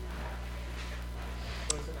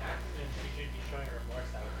 If it was an accident, she should be showing remorse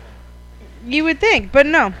out of it. You would think, but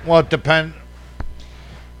no. Well, it depends.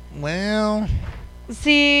 Well,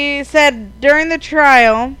 She said during the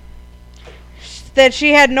trial that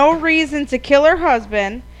she had no reason to kill her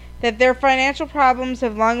husband, that their financial problems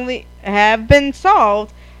have been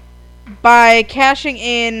solved by cashing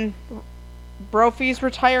in Brophy's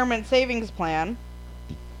retirement savings plan.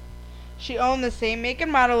 She owned the same make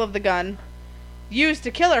and model of the gun used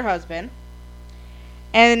to kill her husband,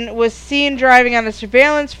 and was seen driving on the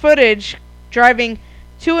surveillance footage, driving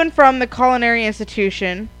to and from the culinary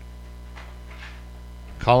institution.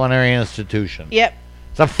 culinary institution. Yep.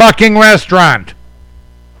 It's a fucking restaurant.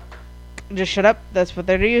 Just shut up. That's what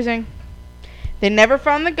they're using. They never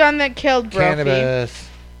found the gun that killed Brophy. Cannabis,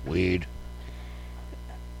 weed.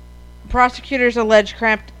 Prosecutors allege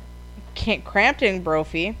Crampton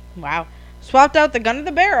Brophy, wow, swapped out the gun of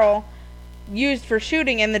the barrel used for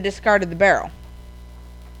shooting and the discarded the barrel.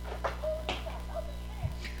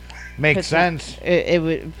 Makes sense. It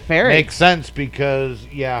would very. Makes sense because,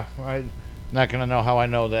 yeah, I'm not going to know how I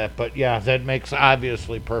know that, but yeah, that makes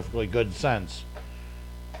obviously perfectly good sense.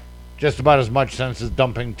 Just about as much sense as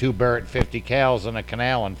dumping 2 Barrett 50 cals in a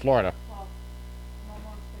canal in Florida.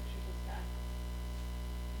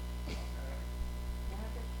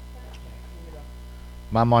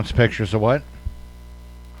 Mom wants pictures of what?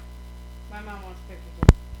 My mom wants pictures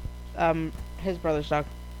of his brother's dog.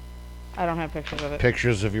 I don't have pictures of it.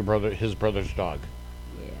 Pictures of his brother's dog.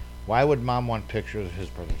 Yeah. Why would Mom want pictures of his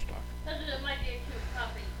brother's dog? Because it might be a cute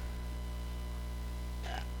puppy.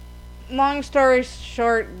 Long story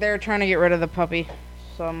short, they're trying to get rid of the puppy.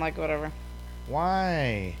 So I'm like, whatever.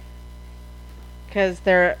 Why? Because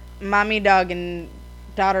their mommy dog and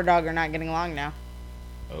daughter dog are not getting along now.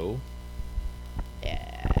 Oh, Yeah.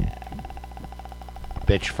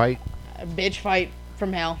 bitch fight? A bitch fight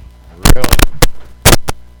from hell. Really?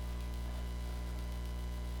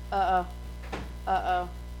 Uh-oh. Uh-oh.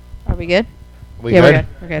 Are we good? We yeah, good?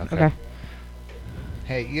 we're good. Okay.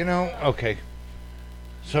 Hey, okay.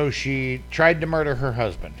 So she tried to murder her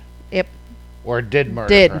husband. Yep. Or did murder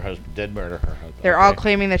Did. her husband. Did murder her husband. They're all okay.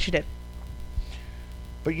 claiming that she did.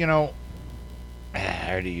 But I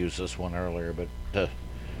already used this one earlier, but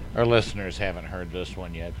our listeners haven't heard this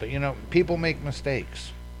one yet. But people make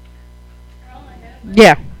mistakes.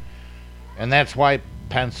 Yeah. And that's why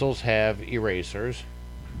pencils have erasers.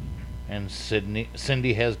 And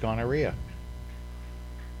Cindy has gonorrhea.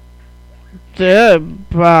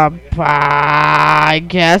 I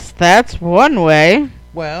guess that's one way.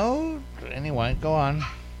 Well, anyway, go on.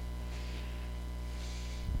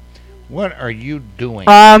 What are you doing?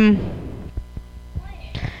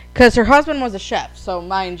 Because her husband was a chef, so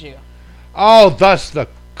mind you. Oh, thus the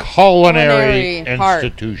Culinary Culinary part.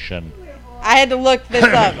 Institution. I had to look this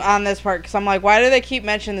up on this part because I'm like, why do they keep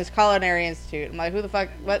mentioning this Culinary Institute? I'm like, who the fuck?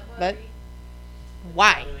 What?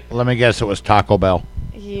 Why? Let me guess, it was Taco Bell.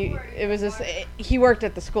 He worked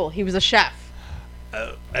at the school. He was a chef.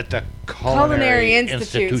 At the Culinary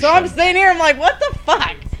Institute. So I'm sitting here, I'm like, what the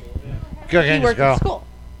fuck? Okay, He worked go. at the school.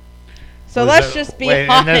 So Was let's it- just be wait,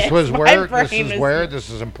 honest. and this was My where? This brain is where? This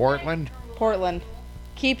is in Portland? Portland.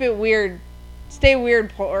 Keep it weird. Stay weird,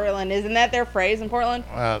 Portland. Isn't that their phrase in Portland?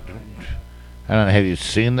 I don't know. Have you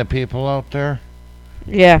seen the people out there?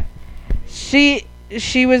 Yeah. She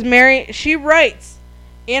was married. She writes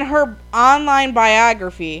in her online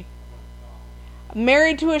biography,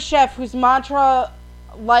 married to a chef whose mantra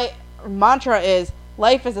is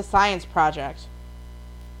life is a science project.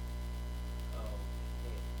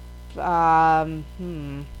 As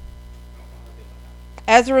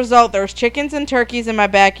a result, there's chickens and turkeys in my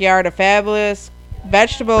backyard, a fabulous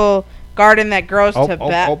vegetable garden that grows to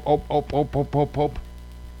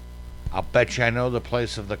I'll bet you I know the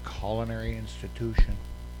place of the Culinary Institution.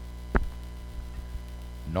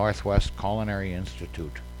 Northwest Culinary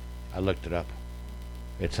Institute. I looked it up.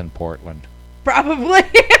 It's in Portland. Probably.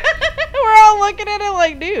 We're all looking at it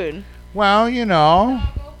like, dude. Well,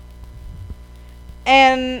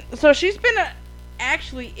 And so she's been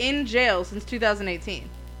actually in jail since 2018.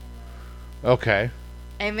 Okay.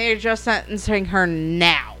 And they're just sentencing her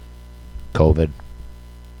now. COVID.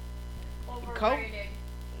 Overrated.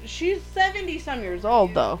 She's 70-some years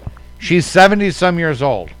old, though. She's 70-some years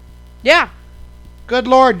old. Yeah. Good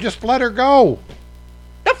Lord, just let her go.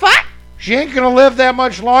 The fuck? She ain't gonna live that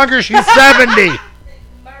much longer. She's 70.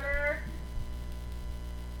 Murder.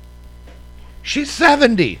 She's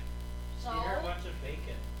 70. So, Eat her a bunch of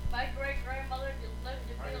bacon. my great-grandmother lived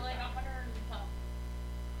to be like 100 and something.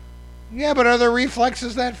 Yeah, but are the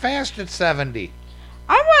reflexes that fast at 70?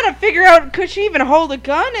 I want to figure out, could she even hold a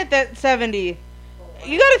gun at that 70?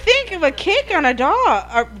 You got to think of a kick on a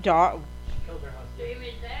dog. Killed her husband.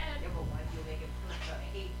 David's dad.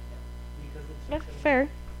 That's fair.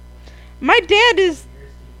 My dad is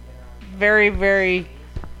very, very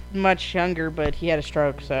much younger, but he had a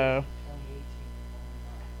stroke, so.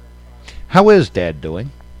 How is Dad doing?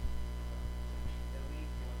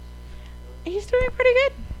 He's doing pretty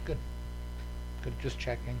good. Good, just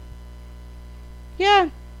checking. Yeah.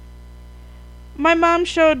 My mom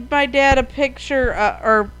showed my dad a picture,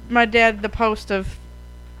 or my dad the post of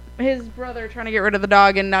his brother trying to get rid of the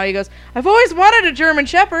dog, and now he goes, I've always wanted a German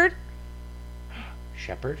Shepherd.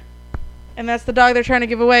 Shepherd? And that's the dog they're trying to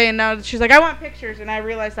give away, and now she's like, I want pictures, and I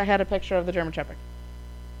realized I had a picture of the German Shepherd.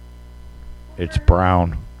 It's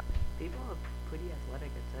brown. People are pretty athletic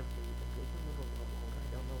at 70. They can live a lot longer. I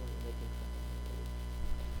don't know when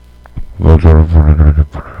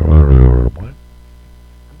they're making What?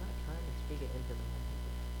 I'm not trying to speak it into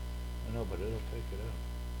the I know, but it'll pick it up.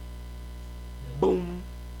 Boom.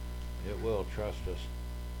 It will, trust us.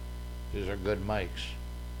 These are good mics.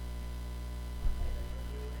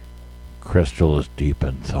 Crystal is deep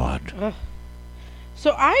in thought.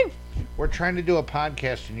 So We're trying to do a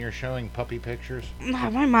podcast and you're showing puppy pictures?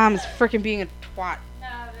 my mom's freaking being a twat. Nah,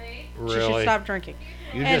 they. She should stop drinking.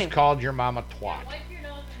 You Anyway. just called your mom a twat. Wipe your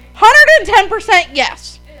nose and 110%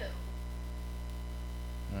 yes. ew.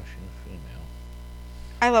 No, she's female.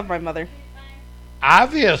 I love my mother.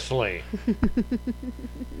 Obviously.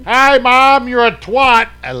 Hi, Mom, you're a twat.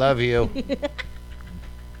 I love you.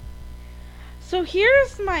 So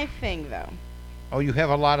here's my thing, though. Oh, you have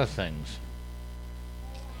a lot of things.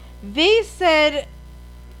 They said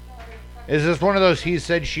Is this one of those he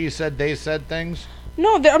said, she said, they said things?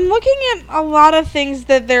 No, I'm looking at a lot of things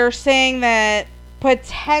that they're saying that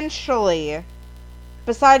potentially,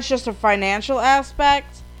 besides just a financial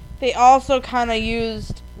aspect, they also kind of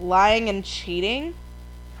used lying and cheating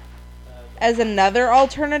as another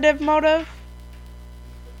alternative motive.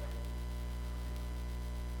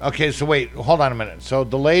 Okay, so wait, hold on a minute. So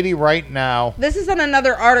the lady right now... This is on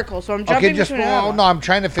another article, so I'm jumping Okay, just... between another Oh, one. no, I'm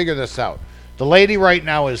trying to figure this out. The lady right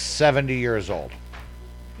now is 70 years old.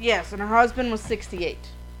 Yes, and her husband was 68.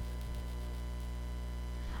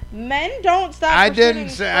 Men don't stop. I didn't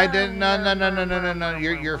pursuing say... I sperm. didn't... No.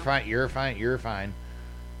 You're fine. You're fine.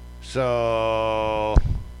 So...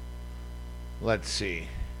 Let's see.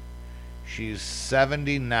 She's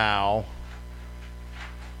 70 now.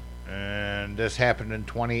 And this happened in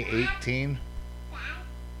 2018.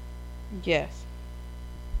 Yes.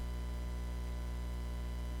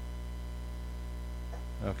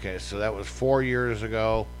 Okay, so that was 4 years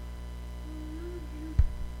ago.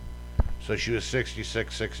 So she was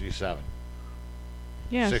 66, 67.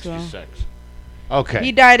 Yeah. 66. Okay.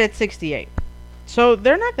 He died at 68. So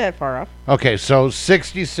they're not that far off. Okay, so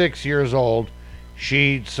 66 years old.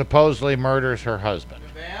 She supposedly murders her husband.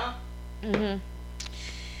 Mm-hmm.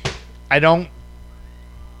 I don't...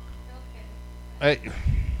 At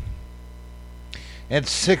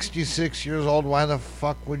 66 years old, why the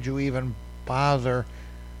fuck would you even bother?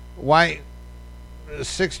 Why...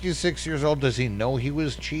 66 years old, does he know he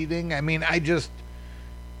was cheating? I mean, I just...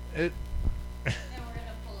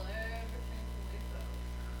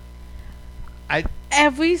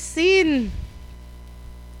 Have we seen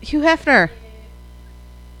Hugh Hefner?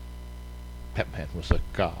 That man was a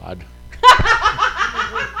god.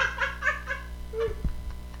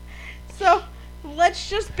 So let's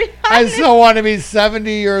just be I honest. still want to be 70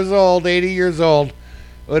 years old, 80 years old,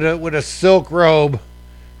 with a silk robe.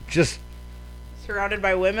 Just... Surrounded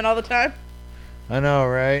by women all the time. I know,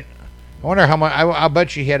 right? I wonder how much... I'll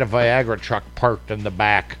bet you he had a Viagra truck parked in the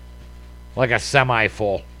back. Like a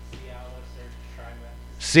semi-full.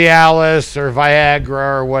 Cialis or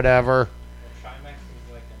Viagra or whatever. Trimax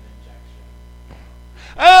is like an injection.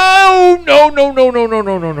 Oh, no.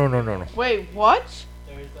 Wait, what?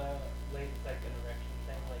 There's a late second erection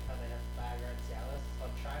thing, like how they have Viagra and Cialis. It's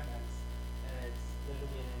called Trimax, and it's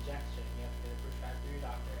literally an injection. You have to get it prescribed through your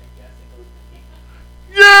doctor, and yes, it goes to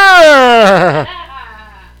people. Yeah!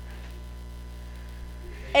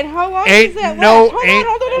 And how long Ain't does that no... last?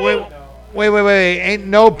 Hold on. Wait. Ain't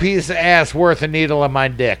no piece of ass worth a needle in my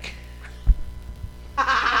dick. Well, see,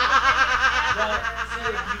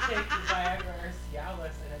 if you take the Viagra or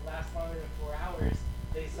Cialis and it lasts longer than 4 hours,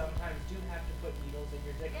 they sometimes do have to put needles in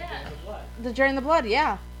your dick to drain the blood. To drain the blood,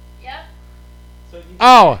 yeah. Yep. So you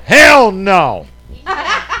Oh, hell no!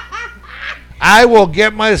 I will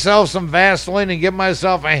get myself some Vaseline and give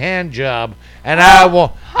myself a hand job, and I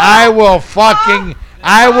will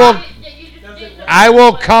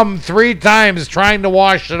come 3 times trying to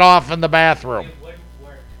wash it off in the bathroom. It wouldn't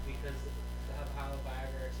work because of how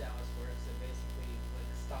Viagra or Cialis works. It basically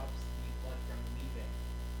like stops the blood from leaving.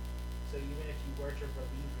 So even if you were to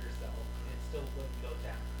relieve yourself, it still wouldn't go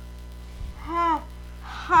down.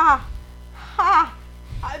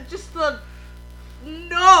 Just the...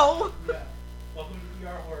 No! Yeah. Welcome to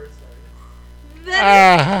your horror stories.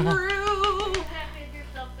 That is true!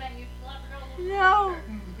 No.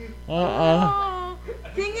 No.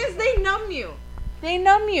 Thing is, they numb you. They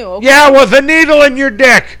numb you. Okay? Yeah, with a needle in your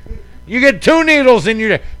dick. You get 2 needles in your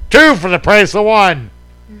dick. 2 for the price of 1.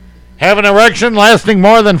 Have an erection lasting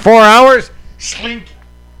more than 4 hours? Slink.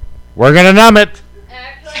 We're gonna numb it.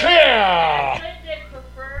 Yeah. Actually, they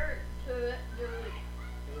prefer to do It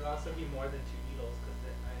would also be more than 2 needles because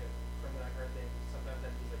from what I've heard, they sometimes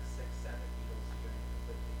have to use like 6, 7 needles to drain it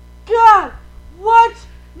completely. God! What?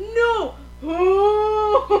 No! yeah,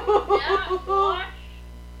 watch,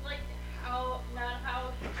 like, not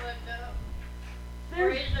House, but,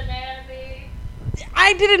 Grey's Anatomy.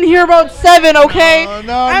 I didn't hear about 7, okay?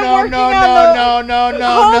 No. Hold on!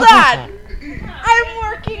 I'm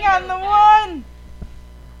working on the 1!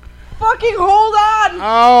 Fucking hold on!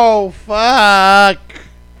 Oh, fuck.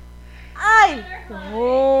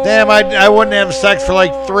 Damn, I wouldn't have sex for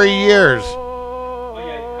like 3 years. Well,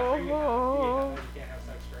 yeah, after you can't have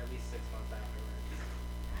sex for at least 6 months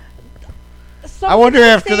afterwards. I wonder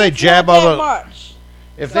after they jab all the... much.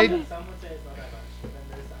 If they... Some would say it's not that much, but then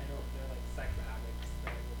I know they're like sex addicts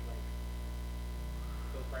that would like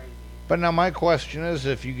go crazy. But now my question is,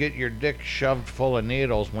 if you get your dick shoved full of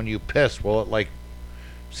needles, when you piss, will it like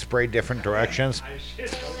spray different directions? I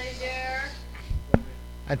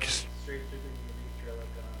just... Straight through the urethra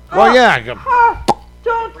like Well, yeah. I go,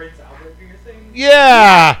 Don't. Prince Albert.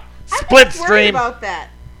 Yeah. I'm Split not worried stream. about that.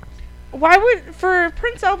 Why would for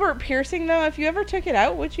Prince Albert piercing though? If you ever took it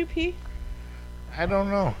out, would you pee? I don't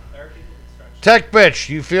know. There are people that stretch. Tech bitch,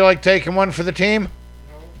 you feel like taking one for the team?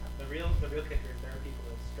 No, the real kicker is there are people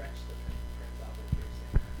that stretch the Prince Albert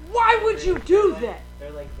piercing. Why would you do that?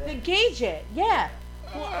 They're like To this. gauge it, yeah.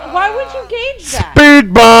 Why would you gauge that?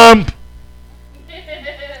 Speed bump.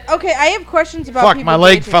 Okay, I have questions about. Fuck, people my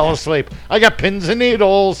leg gauging fell that. asleep. I got pins and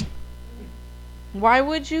needles. Why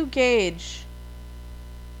would you gauge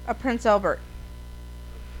a Prince Albert?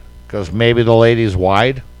 Because maybe the lady's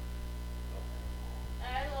wide.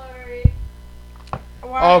 Hi, Lori.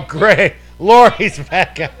 Oh, great. Lori's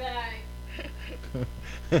back. Back.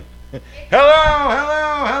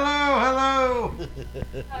 Hello.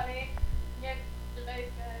 Honey, Nick, the nice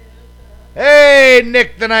guy is, Hey,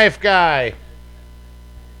 Nick the Knife Guy.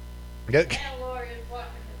 and Lori is walking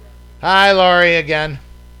the Hi, Lori again.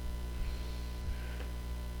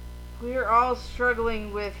 We're all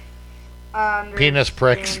struggling with Penis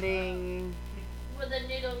pricks. understanding- with a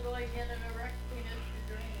needle going in an erect penis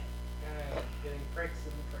to drain it. Getting pricks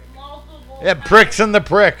in the prick. Multiple Yeah, times. pricks in the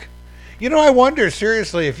prick. You know, I wonder,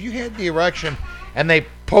 seriously, if you had the erection and they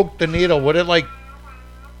poked the needle, would it, like,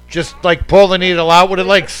 just, like, pull the needle out? Would it,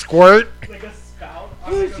 like, squirt? Like a spout.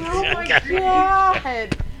 Oh my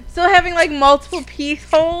god! Still having like multiple pee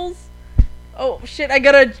holes? Oh shit, I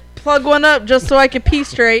gotta plug one up just so I can pee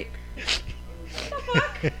straight.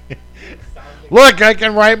 Look, I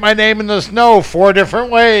can write my name in the snow 4 different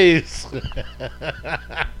ways. It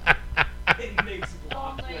makes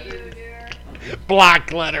block Only you, letters. dear.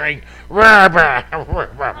 Block lettering. Honey, that's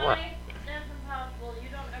impossible. You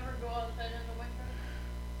don't ever go outside in the winter.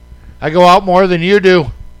 I go out more than you do.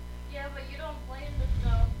 Yeah, but you don't play in the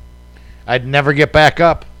snow. I'd never get back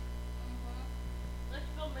up. Let's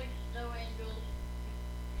go make snow angels.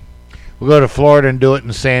 We'll go to Florida and do it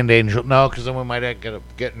in Sand Angel. No, because then we might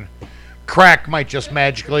getting crack might just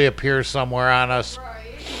magically appear somewhere on us,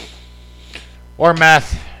 Right. or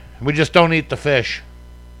meth. We just don't eat the fish.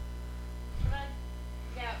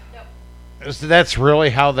 Yeah, no. So that's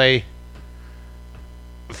really how they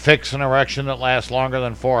fix an erection that lasts longer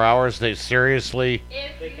than 4 hours. They seriously,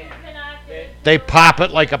 If They you can't. cannot get it they through pop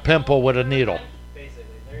it like a pimple with a needle. Basically,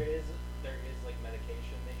 there is like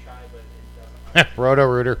medication they try, but it doesn't.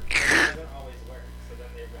 Roto-Rooter. It doesn't always work. So then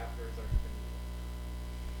the wrappers are.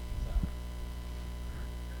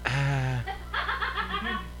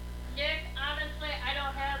 Nick, honestly, I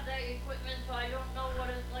don't have that equipment, so I don't know what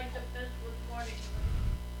it's like to piss with morning.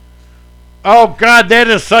 Oh God, that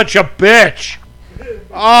is such a bitch.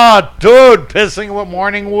 Oh, dude, pissing with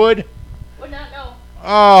morning wood. Would not know.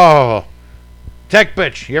 Oh, tech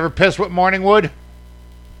bitch. You ever piss with morning wood?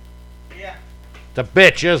 Yeah, The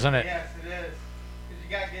bitch, isn't it? yes it is. Because you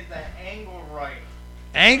gotta get that angle right.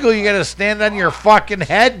 Angle, you gotta stand on your fucking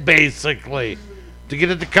head basically to get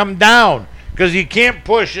it to come down. Because you can't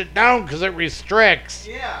push it down because it restricts.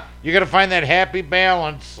 Yeah. You gotta find that happy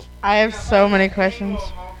balance. I have Yeah, so like many that questions.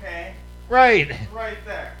 angle, okay, Right. right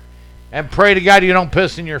there. And pray to God you don't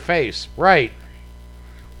piss in your face. Right.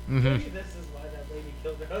 Mm-hmm. Maybe this is why that lady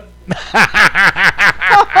killed her husband.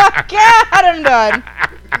 God, I'm done.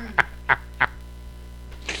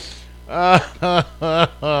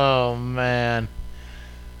 Oh man.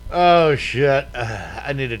 Oh shit.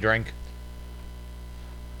 I need a drink.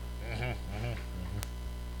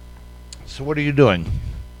 So what are you doing?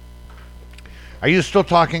 Are you still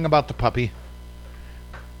talking about the puppy?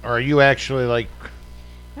 Or are you actually like,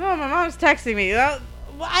 Oh, my mom's texting me. I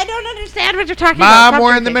don't understand what you're talking about. Mom, Stop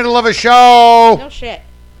we're in the drinking. middle of a show. No shit.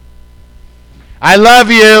 I love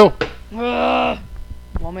you. Ugh.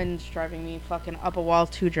 Woman's driving me fucking up a wall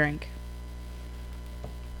to drink.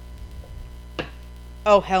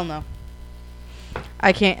 Oh, hell no.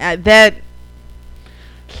 I can't. That.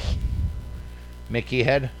 Mickey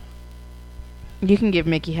head. You can give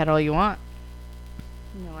Mickey head all you want.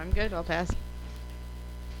 No, I'm good. I'll pass.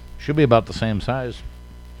 Should be about the same size.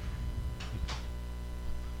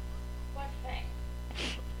 What's that?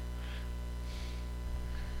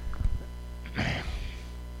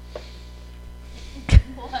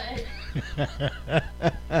 What?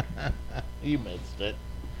 You missed it.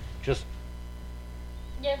 Just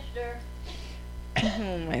Yes, sir.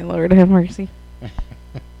 Oh, my Lord, have mercy.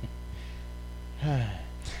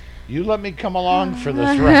 you let me come along for this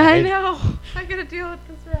I ride. know. I gotta deal with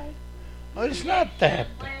this ride. Oh, it's not that.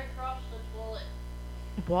 Lay across the toilet.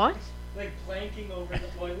 What? Like planking over the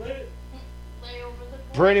toilet. Lay over the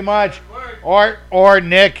toilet. Pretty much. Word. Or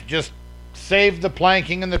Nick, just save the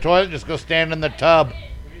planking in the toilet. Just go stand in the tub.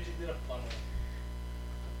 We just did a funnel.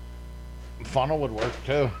 Funnel would work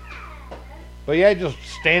too. But yeah, just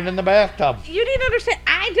stand in the bathtub. You need to understand,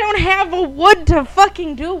 I don't have a wood to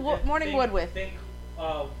fucking do morning Think- wood with. Think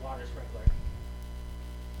water sprinkler.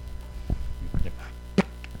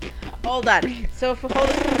 Hold on. So if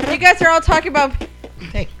you guys are all talking about.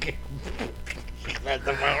 That's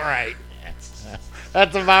about right.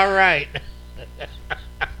 That's about right.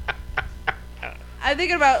 I'm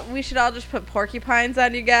thinking about we should all just put porcupines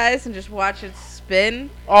on you guys and just watch it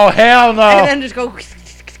spin. Oh hell no! And then just go.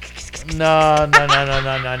 No.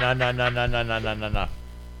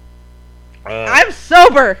 I'm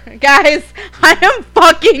sober, guys. I am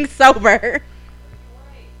fucking sober.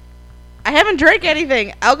 I haven't drank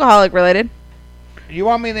anything alcoholic related. You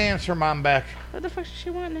want me to answer Mom back? What the fuck does she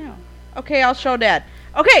want now? Okay, I'll show Dad.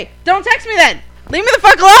 Okay, don't text me then. Leave me the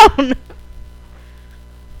fuck alone.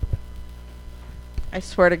 I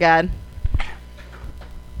swear to God.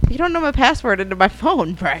 You don't know my password into my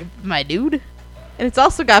phone, my dude. And it's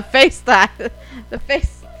also got face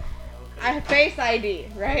face ID,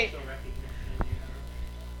 right?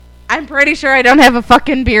 I'm pretty sure I don't have a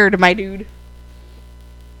fucking beard, my dude.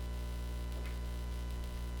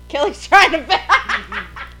 Kelly's trying to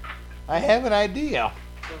I have an idea.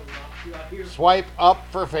 Swipe up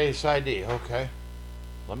for Face ID. Okay.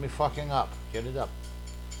 Let me fucking up. Get it up.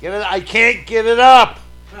 Get it. I can't get it up.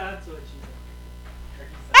 That's what she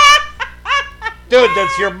said. Dude,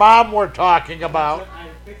 that's your mom we're talking about. I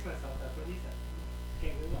fixed myself. That's what he said.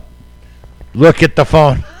 Can't move up. Look at the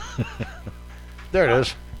phone. There it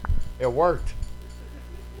is. It worked.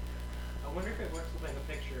 I wonder if it works with like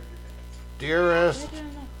a picture of your face. Dearest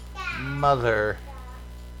mother.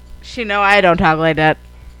 She know I don't talk like that.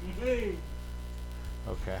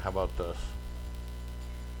 Okay, how about this?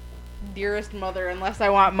 Dearest mother, unless I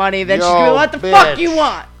want money, then she's Yo, gonna what the fuck bitch. you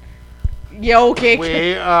want? Yo, okay.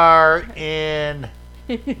 We are in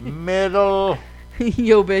middle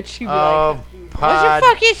Yo, bitch. You be of like, podcast.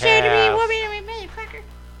 what'd you fucking say to me? Motherfucker.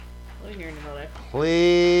 We'll hear in a minute.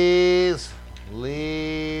 Please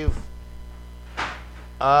leave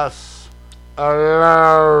us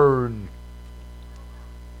alone.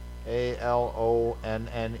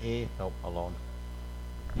 ALONNE. Nope, alone.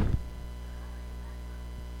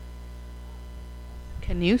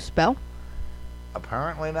 Can you spell?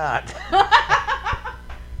 Apparently not.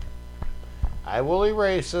 I will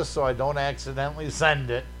erase this so I don't accidentally send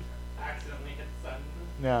it. Accidentally hit send.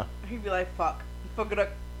 Yeah. He'd be like, fuck. Fuck it up.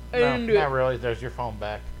 I No, didn't do not it. really. There's your phone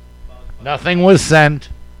back. Nothing was sent.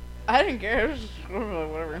 I didn't care. It was just whatever.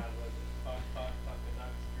 Fuck the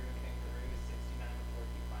duck, screw a kangaroo, 69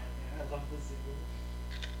 porcupine. Man, I love the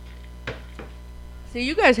zoo. See,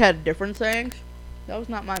 you guys had different sayings. That was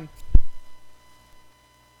not mine.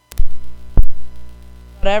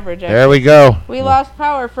 Whatever, Jack. There we go. We lost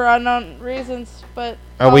power for unknown reasons, but...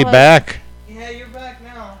 Are we back? Yeah, you're back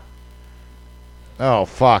now. Oh,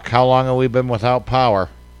 fuck. How long have we been without power?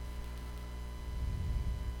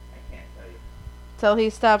 I can't tell you. Till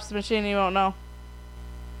he stops the machine, you won't know.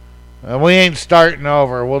 We ain't starting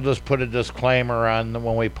over. We'll just put a disclaimer on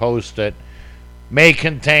when we post it. May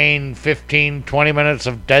contain 15, 20 minutes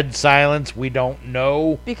of dead silence. We don't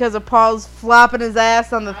know. Because of Paul's flopping his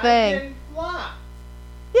ass on the I thing. didn't flop.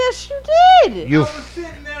 Yes, you did! You I was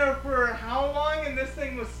sitting there for how long and this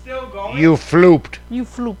thing was still going? You flooped. You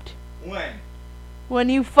flooped. When? When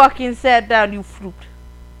you fucking sat down, you flooped.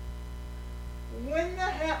 When the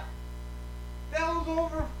hell? That was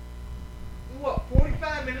over, what,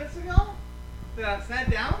 45 minutes ago? That I sat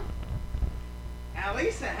down? At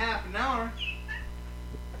least a half an hour.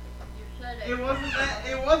 You said it.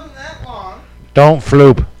 It wasn't that long. Don't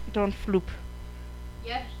floop. Don't floop.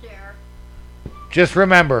 Yes, dear. Just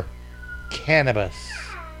remember, cannabis.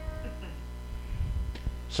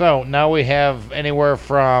 So now we have anywhere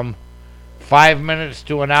from 5 minutes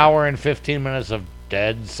to an hour and 15 minutes of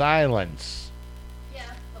dead silence. Yeah.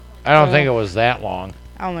 something like I don't think it was that long.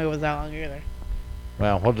 I don't think it was that long either.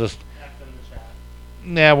 Well, we'll just... F in the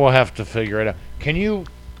chat. Yeah, we'll have to figure it out. Can you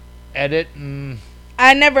edit and...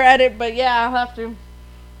 I never edit, but yeah, I'll have to.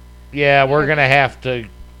 Yeah, we're going to have to... that.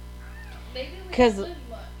 Maybe we 'Cause- didn't lose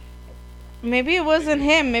much. Maybe it wasn't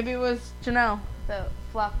him. Maybe it was Janelle that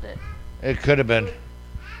flopped it. It could have been.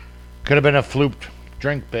 Could have been a flooped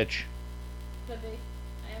drink, bitch. Could be.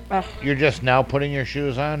 I am Ugh. sober You're just now putting your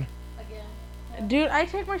shoes on? again. Dude, I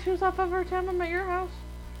take my shoes off every time I'm at your house.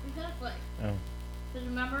 Exactly. Oh. Did you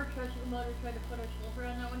remember Tracy Motor tried to put her slipper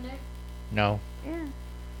on that one day? No.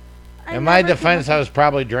 Yeah. In my defense, I was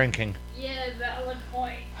probably drinking. Yeah, valid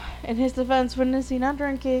point. In his defense, when is he not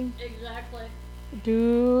drinking? Exactly.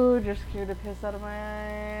 Dude, you're scared to piss out of my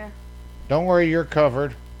eye. Don't worry, you're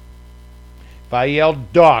covered. If I yell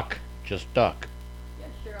duck, just duck. Yeah,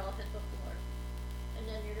 sure, I'll hit the floor.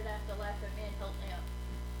 help me out.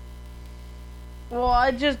 Well,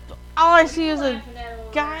 all I see is a Laughing at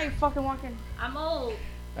over guy there. fucking walking. I'm old.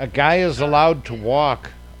 A guy is allowed to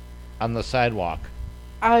walk on the sidewalk.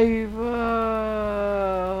 Kelly, It's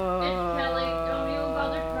Kelly. Don't even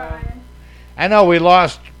bother crying. I know we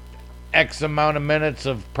lost X amount of minutes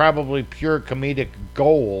of probably pure comedic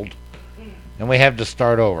gold, and we have to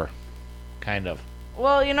start over. Kind of.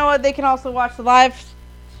 Well, you know what? They can also watch the live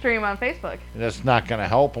stream on Facebook. That's not going to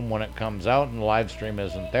help them when it comes out and the live stream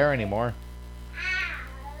isn't there anymore.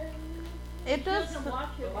 It does. Doesn't watch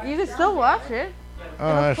it. You can still watch it.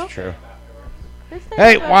 Oh, that's true. They say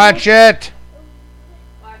Hey, it's watch it!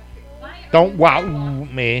 Watch it. Why are Don't you wow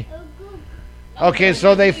watching? me. Okay,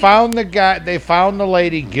 so they found the guy. They found the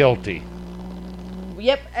lady guilty.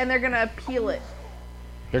 Yep, and they're gonna appeal it.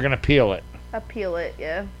 They're gonna appeal it. Appeal it,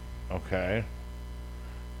 yeah. Okay.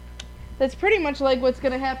 That's pretty much like what's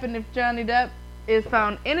gonna happen if Johnny Depp is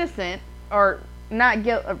found innocent or not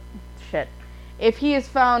guilty. Shit. If he is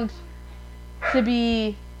found to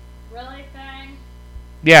be Really, Fang?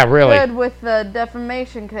 Yeah, really. good with the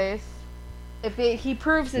defamation case, if he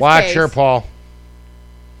proves his Watch case her, Paul.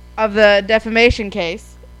 of the defamation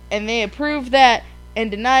case, and they approve that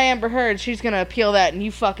and deny Amber Heard, she's gonna appeal that, and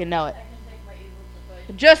you fucking know it. I can take my evil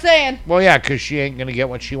to Just saying. Well, yeah, because she ain't gonna get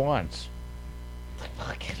what she wants.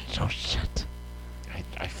 Fucking so shit.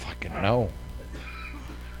 I fucking know.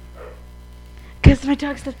 Cause my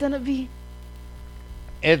dog stepped on a bee.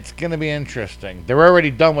 It's gonna be interesting. They're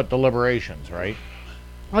already done with deliberations, right?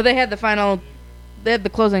 Well, they had the final. They had the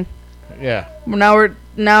closing. Yeah.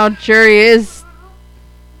 Now jury is.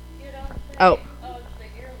 You don't say, Oh. oh, it's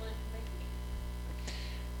the earless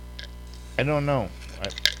Mickey. I don't know.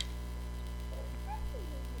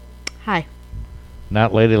 Hi.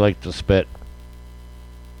 Not ladylike to spit.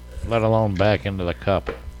 Let alone back into the cup.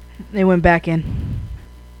 They went back in.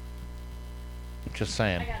 Just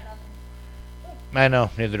saying. I got nothing. I know,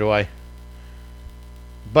 neither do I.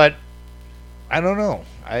 But I don't know.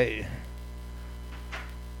 I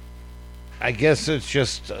guess it's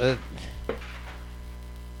just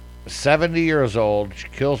 70 years old. She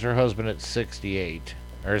kills her husband at 68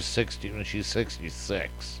 or 60 when she's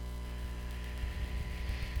 66.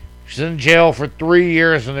 She's in jail for 3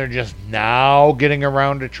 years, and they're just now getting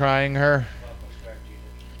around to trying her.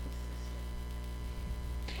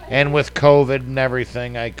 And with COVID and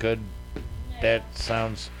everything, that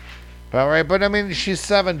sounds about right. But I mean, she's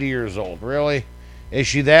 70 years old. Really? Is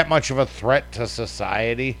she that much of a threat to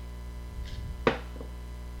society?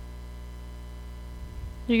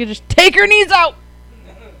 You could just take her knees out.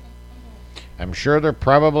 I'm sure they're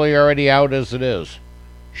probably already out as it is.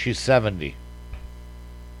 She's 70.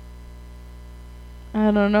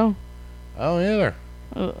 I don't know. Oh, either.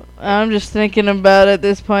 I'm just thinking about it at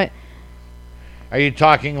this point. Are you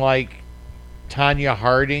talking like Tanya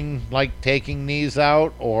Harding, like taking knees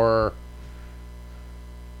out, or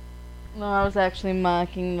No, I was actually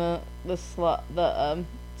mocking the slug. the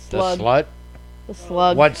Slug. slut? The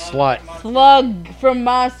slug. What slut? Slug from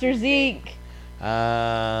Monsters Inc.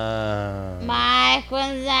 Mike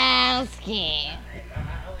Wazowski.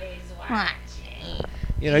 Watching.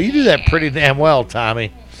 You know, you do that pretty damn well,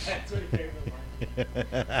 Tommy. That's my favorite line.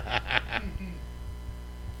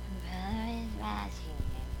 Always watching.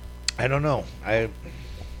 I don't know.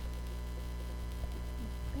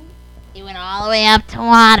 You went all the way up to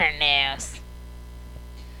Water News.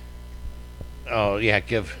 Oh yeah,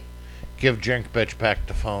 give Drink Bitch back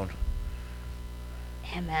the phone.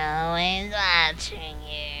 I'm always watching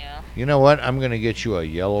you. You know what? I'm gonna get you a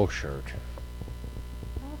yellow shirt.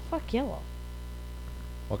 Oh, fuck yellow.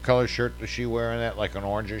 What color shirt does she wear in that? Like an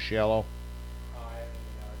orangish yellow? Oh, I don't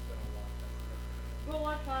even know. It's been a long time. We'll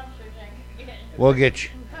watch Monsters Inc. again.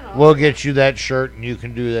 We'll get you that shirt, and you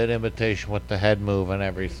can do that imitation with the head move and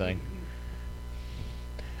everything.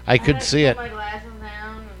 I could see it. My glasses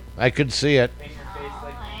down. I could see it. Paint your face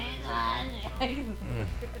like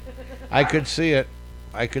I could see it.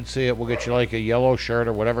 I could see it. We'll get you like a yellow shirt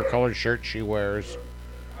or whatever color shirt she wears.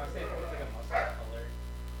 I would say it's like a mustard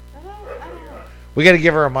color. We got to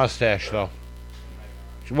give her a mustache, though.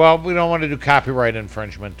 Well, we don't want to do copyright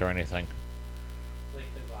infringement or anything. Like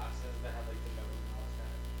the glasses that have like the nose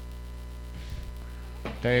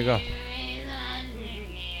mustache. There you go. Always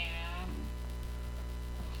watching you.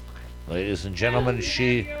 Ladies and gentlemen,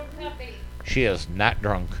 she is not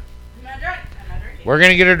drunk. I'm not drunk. I'm not drinking. We're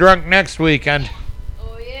going to get her drunk next weekend.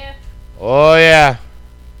 Oh, yeah. Oh, yeah.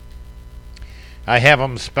 I have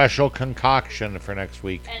them special concoction for next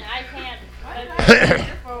week. And I can't. Your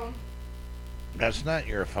phone. That's not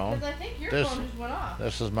your phone. Because I think your This- phone just went off.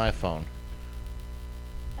 This is my phone.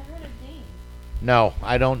 I heard a ding. No,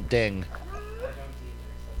 I don't ding.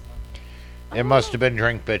 It must have been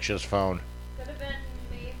Drink Bitch's phone. Could have been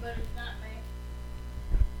me, but it's not me.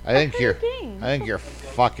 I think you're. Ding. I think you're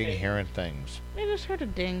fucking hearing things. I just heard a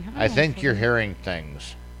ding. I think you're hearing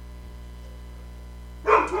things.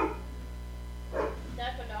 That's a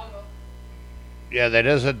doggo. Yeah, that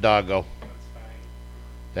is a doggo.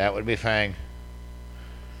 That would be Fang.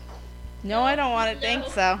 No, I don't want to think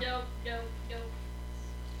so. No.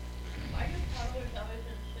 Why do toddlers always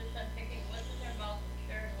insist on taking what's in their mouth and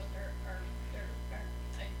sharing with their parents?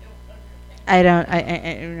 I don't understand.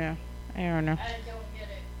 I don't know. I don't know. I don't get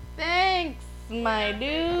it. Thanks, my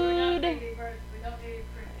We're not dude. baby birds. We don't need to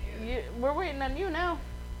appreciate. We're waiting on you now.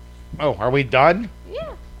 Oh, are we done?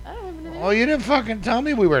 Yeah. I don't have anything. Well, you didn't fucking tell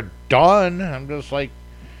me we were done. I'm just like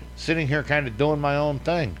sitting here kind of doing my own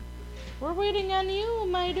thing. We're waiting on you,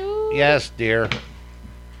 my dude. Yes, dear.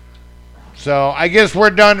 So I guess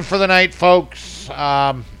we're done for the night, folks.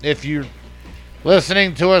 If you're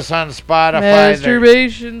listening to us on Spotify,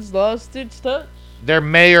 Masturbation's lost its touch. there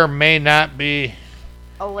may or may not be.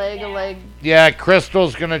 A leg. Yeah,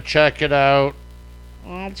 Crystal's gonna check it out,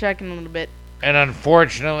 I'll check in a little bit. and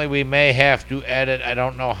unfortunately, we may have to edit. I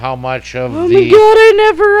don't know how much of Oh the. my god, I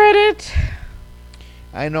never read it.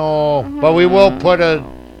 I know, but we will put a.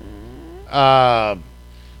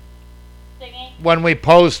 When we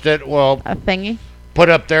post it, we'll A thingy. put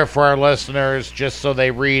up there for our listeners just so they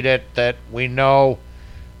read it, that we know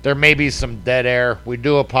there may be some dead air. We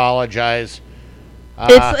do apologize.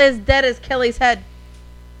 It's as dead as Kelly's head.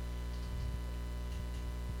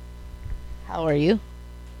 How are you?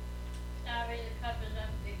 Sorry, the cup is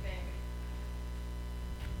empty, baby.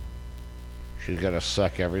 She's got to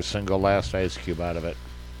suck every single last ice cube out of it.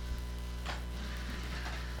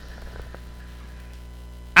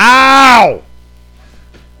 Ow!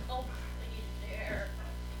 Oh, please, dear.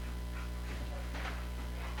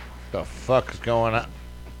 The fuck is going on?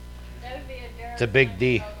 That would be a dare. It's a big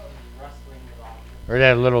D. Or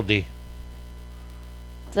that little D?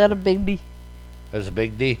 Is that a big D? That's a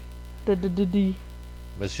big D? D.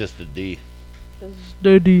 It's just a D.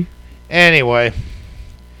 D. Anyway.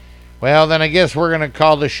 Well, then I guess we're going to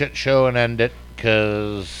call the shit show and end it,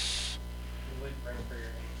 because...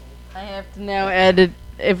 I have to now edit.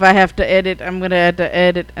 If I have to edit, I'm going to have to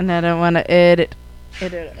edit, and I don't want to edit.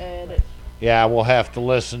 Edit. Yeah, we'll have to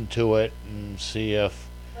listen to it and see if...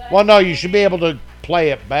 Well, no, you should be able to play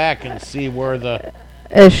it back and see where the...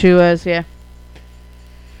 Issue is, yeah.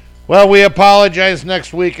 Well, we apologize.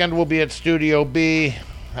 Next weekend we'll be at Studio B.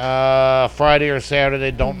 Friday or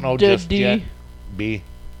Saturday, don't know just D. yet. B.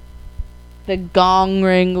 The Gong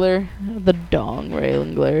Wrangler. The Dong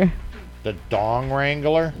Wrangler. The Dong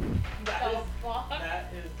Wrangler? That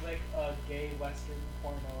is like a gay Western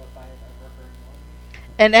porno if I have ever heard one.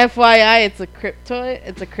 And FYI, it's a cryptoid.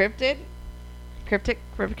 It's a cryptid. Cryptic,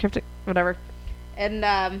 whatever. And,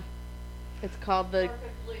 it's called the...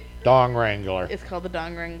 Dong Wrangler. It's called the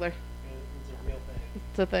Dong Wrangler. It's a real thing.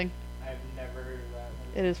 It's a thing. I've never heard of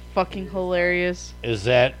that. It is fucking hilarious. Is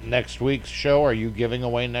that next week's show? Are you giving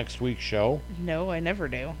away next week's show? No, I never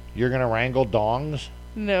do. You're going to wrangle dongs?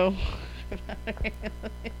 No.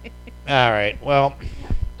 All right, well...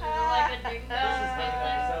 Like a ding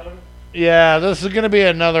dong. Yeah, this is going to be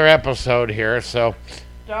another episode here, so...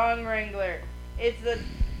 Dong Wrangler. It's the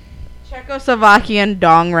Czechoslovakian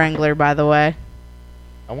Dong Wrangler, by the way.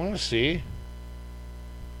 I want to see.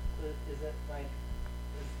 Is it like,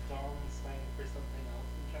 is dong slang for something else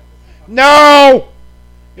in Czechoslovakia? No!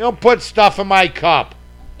 You don't put stuff in my cup.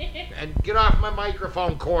 And get off my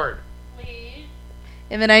microphone cord. Please.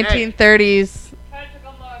 In the 1930s.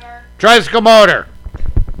 Tricycle motor. Tricycle motor.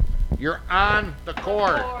 You're on the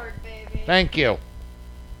cord. Cord, baby. Thank you.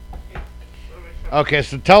 Okay,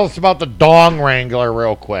 so tell us about the Dong Wrangler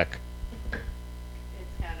real quick. It's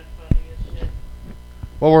kind of funny as shit.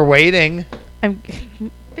 Well, we're waiting.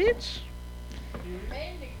 Bitch.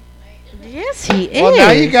 Yes, he is. Well,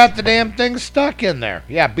 now you got the damn thing stuck in there.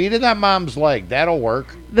 Yeah, beat it on mom's leg. That'll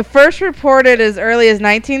work. The first reported as early as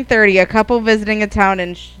 1930, a couple visiting a town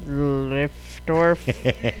in Schliffdorf.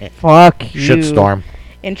 Fuck you. Shitstorm.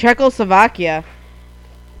 In Czechoslovakia.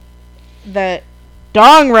 The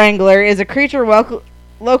Dong Wrangler is a creature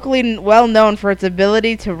locally well known for its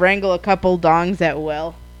ability to wrangle a couple dongs at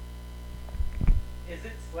will. Is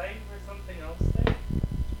it slang for something else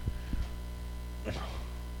there?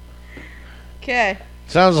 Okay.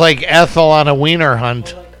 Sounds like Ethel on a wiener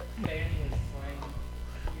hunt. Well, like, fanny is slang.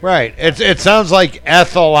 Right. It sounds like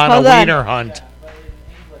Ethel on Hold a on. wiener hunt. Yeah, but in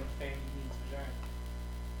England, fanny means vagina.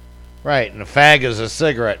 Right, and a fag is a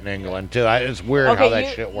cigarette in England, too. It's weird how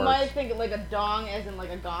that shit You works. might think like a dong as in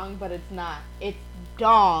like a gong, but it's not. It's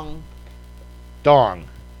dong. Dong.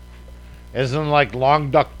 Isn't it like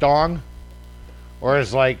long duck dong? Or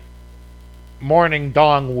is like morning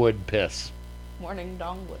dong wood piss? Morning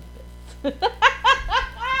dongwood.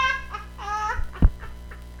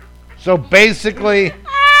 So basically,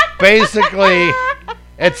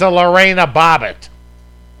 it's a Lorena Bobbitt.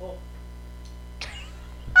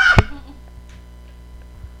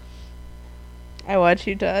 I want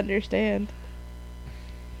you to understand.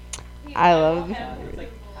 I love this.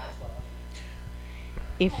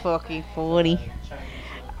 It's fucking funny.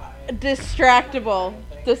 Distractable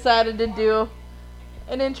decided to do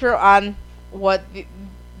an intro on what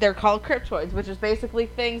they're called cryptoids, which is basically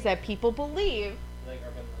things that people believe. Like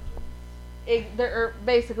urban legends. They're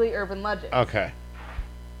basically urban legends. Okay.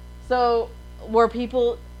 So, where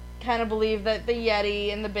people kind of believe that the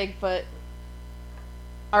Yeti and the Bigfoot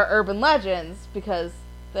are urban legends because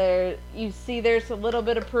you see there's a little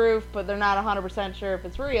bit of proof, but they're not 100% sure if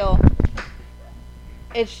it's real.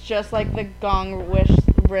 It's just like the gong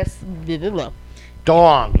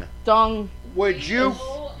Dong. dong. Would you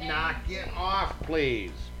knock it off,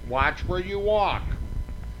 please? Watch where you walk.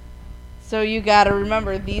 So you gotta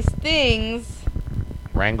remember these things.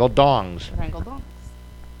 Wrangle dongs. Wrangle dongs.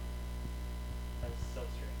 That's so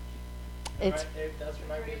strange. It does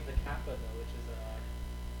remind me of the Kappa, though, which is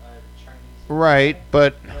a Chinese. Right,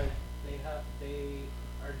 but They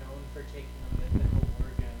are known for taking a mythical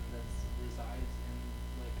organ that resides in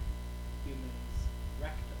like humans'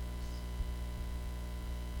 rectums.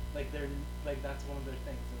 Like that's one of their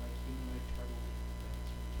things. They're like humanoid turtle things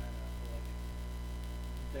from China.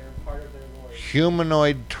 They're part of their lore.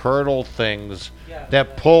 humanoid turtle things Yeah,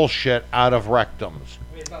 that pull shit out of rectums.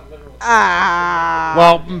 I mean, it's not literal.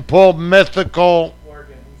 Well, pull mythical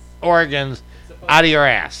organs It's supposed out of your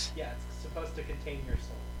ass. Yeah, it's supposed to contain your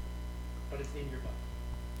soul, but it's in your butt.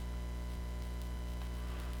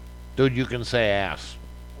 Dude, you can say ass.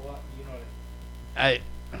 Well, you know what I mean.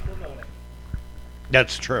 People know what I mean.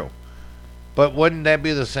 That's true. But wouldn't that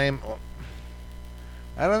be the same?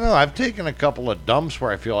 I don't know. I've taken a couple of dumps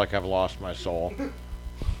where I feel like I've lost my soul.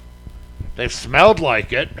 They smelled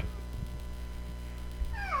like it.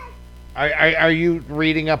 Are you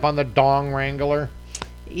reading up on the Dong Wrangler?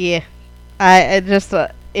 Yeah. I just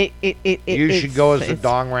You should go as the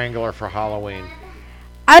Dong Wrangler for Halloween.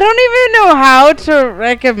 I don't even know how to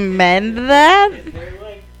recommend that. Is there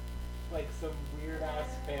like some weird ass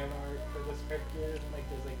fan art for this cryptid and like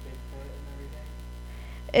there's like Bigfoot and everything?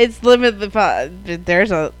 It's limited.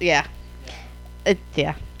 There's a yeah.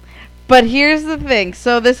 Yeah. But here's the thing.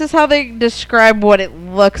 So this is how they describe what it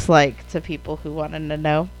looks like to people who wanted to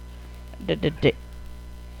know.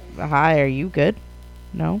 Hi, are you good?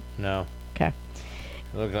 No? No. Okay.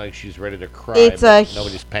 It looks like she's ready to cry, It's but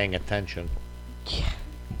nobody's paying attention.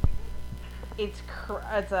 It's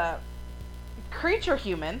a creature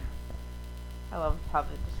human. I love how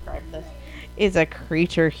they describe this. It's a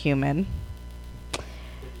creature human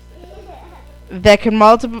that can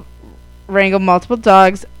wrangle multiple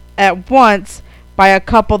dogs at once by a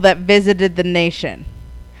couple that visited the nation.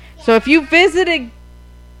 So if you visited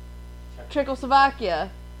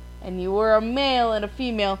Czechoslovakia and you were a male and a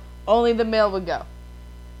female, only the male would go.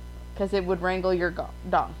 Because it would wrangle your dong.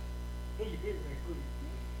 That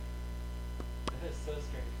is so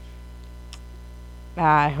strange.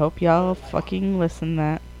 I hope y'all fucking listen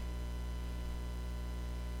that.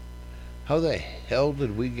 How the hell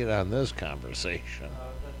did we get on this conversation?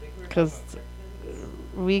 Because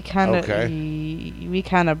we kind of we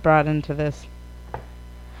kind of brought into this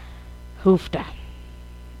hoofda.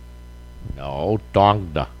 No,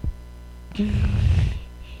 Dongda.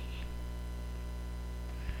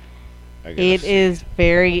 It is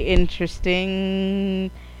very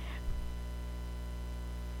interesting.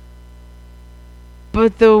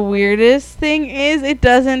 But the weirdest thing is it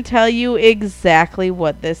doesn't tell you exactly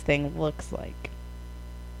what this thing looks like.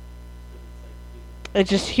 It's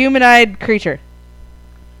just humanoid creature.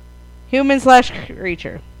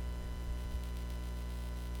 Human/creature.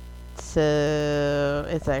 So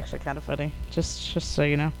it's actually kind of funny. Just so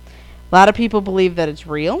you know. A lot of people believe that it's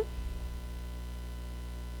real.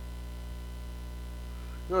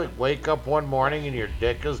 You like wake up one morning and your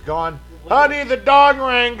dick is gone? Honey, the Dog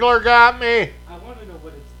Wrangler got me. I want to know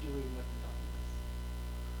what it's doing with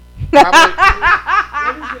the dogs.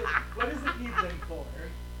 What does it need them for?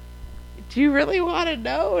 Do you really want to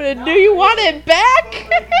know? And do you want it back?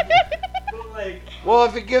 Well,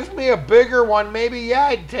 if it gives me a bigger one, maybe yeah,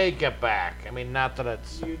 I'd take it back. I mean, not that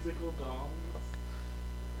it's Musical dongs.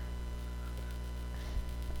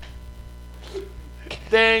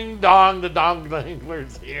 ding dong, the Dong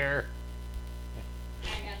Wrangler's here. I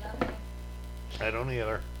got nothing. I don't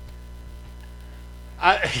either.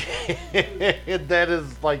 That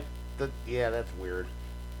is like, yeah, that's weird.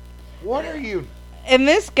 What are you? And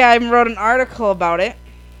this guy wrote an article about it,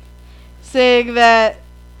 saying that,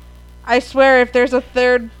 I swear if there's a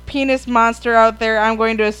third penis monster out there, I'm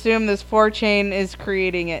going to assume this 4chan is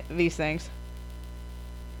creating these things.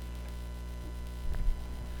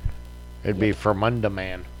 It'd be Fermunda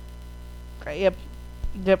Man. Yep.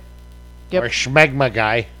 Or Schmegma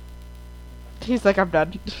Guy. He's like, I'm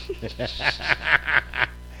done.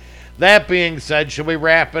 That being said, should we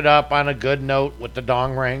wrap it up on a good note with the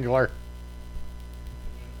Dong Wrangler?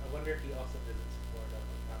 I wonder if he also visits Florida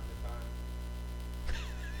from time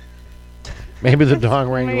to time. Maybe the Dong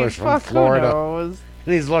Wrangler's from fuck, who Florida. knows?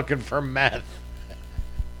 And he's looking for meth.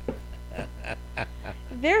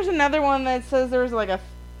 There's another one that says there's like a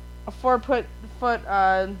 4 foot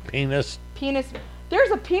Penis.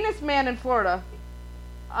 There's a penis man in Florida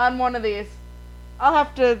on one of these. I'll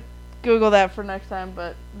have to Google that for next time,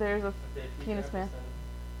 but there's a penis man.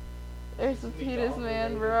 There's a penis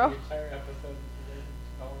man, bro.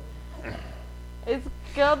 It's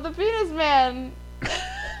called the Penis Man.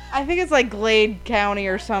 I think it's like Glade County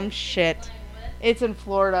or some shit. It's in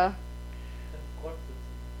Florida.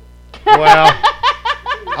 Well,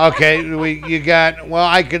 okay,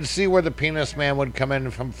 I could see where the Penis Man would come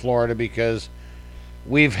in from Florida because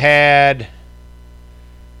we've had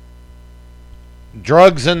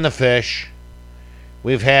drugs in the fish.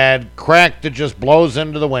 We've had crack that just blows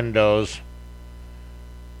into the windows.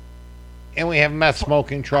 And we have meth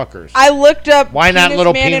smoking truckers. I looked up Why not Penis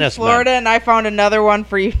little Man in penis Florida, men? and I found another one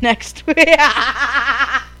for you next week.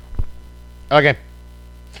 Okay.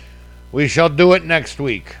 We shall do it next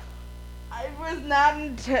week. I was not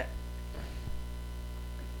into...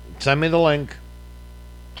 Send me the link.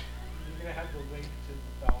 You're gonna have the link to the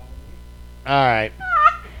following. All right.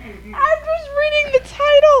 I'm just reading the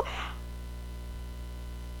title.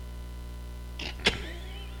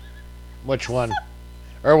 Which one?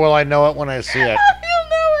 Or will I know it when I see it? You'll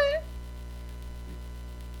know it.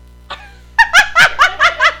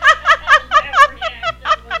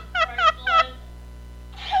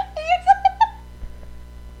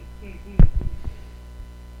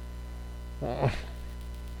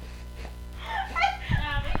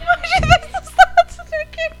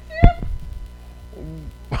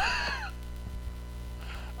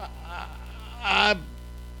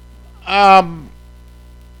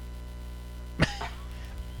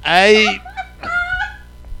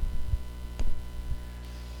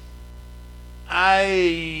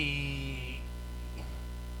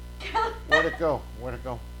 Where'd it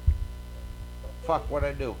go? Fuck, what'd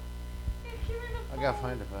I do? I gotta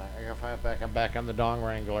find it back. I'm back on the Dong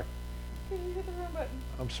Wrangler. You hit the wrong button.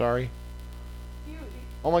 I'm sorry.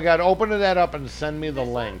 Oh my god, open that up and send me the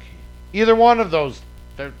link. Either one of those.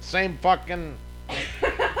 They're the same fucking...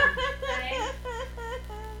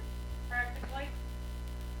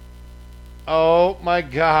 Oh my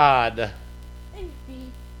god.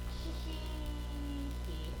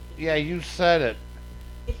 Yeah, you said it.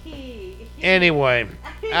 Anyway,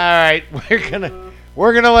 all right,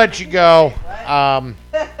 we're gonna let you go.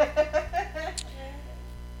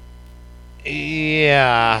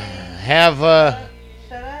 Yeah, have a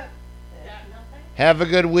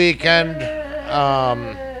good weekend.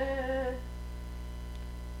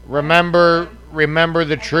 Remember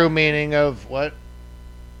the true meaning of what?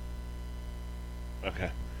 Okay.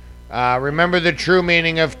 Remember the true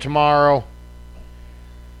meaning of tomorrow.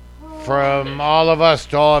 From all of us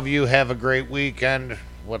to all of you, have a great weekend.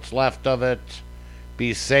 What's left of it.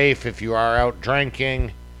 Be safe if you are out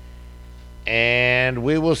drinking. And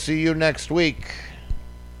we will see you next week.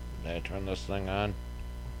 Did I turn this thing on?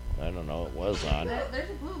 I don't know. It was on. There's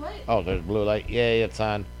a blue light. Oh, there's blue light. Yay, it's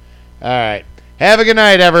on. All right. Have a good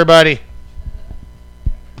night, everybody.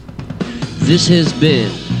 This has been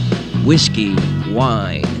Whiskey,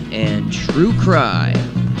 Wine, and True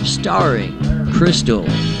Crime, starring Crystal,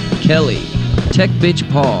 Kelly, Tech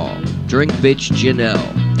Bitch Paul, Drink Bitch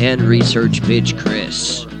Janelle, and Research Bitch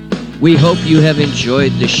Chris. We hope you have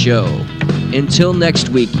enjoyed the show. Until next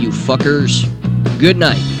week, you fuckers, good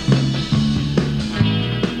night.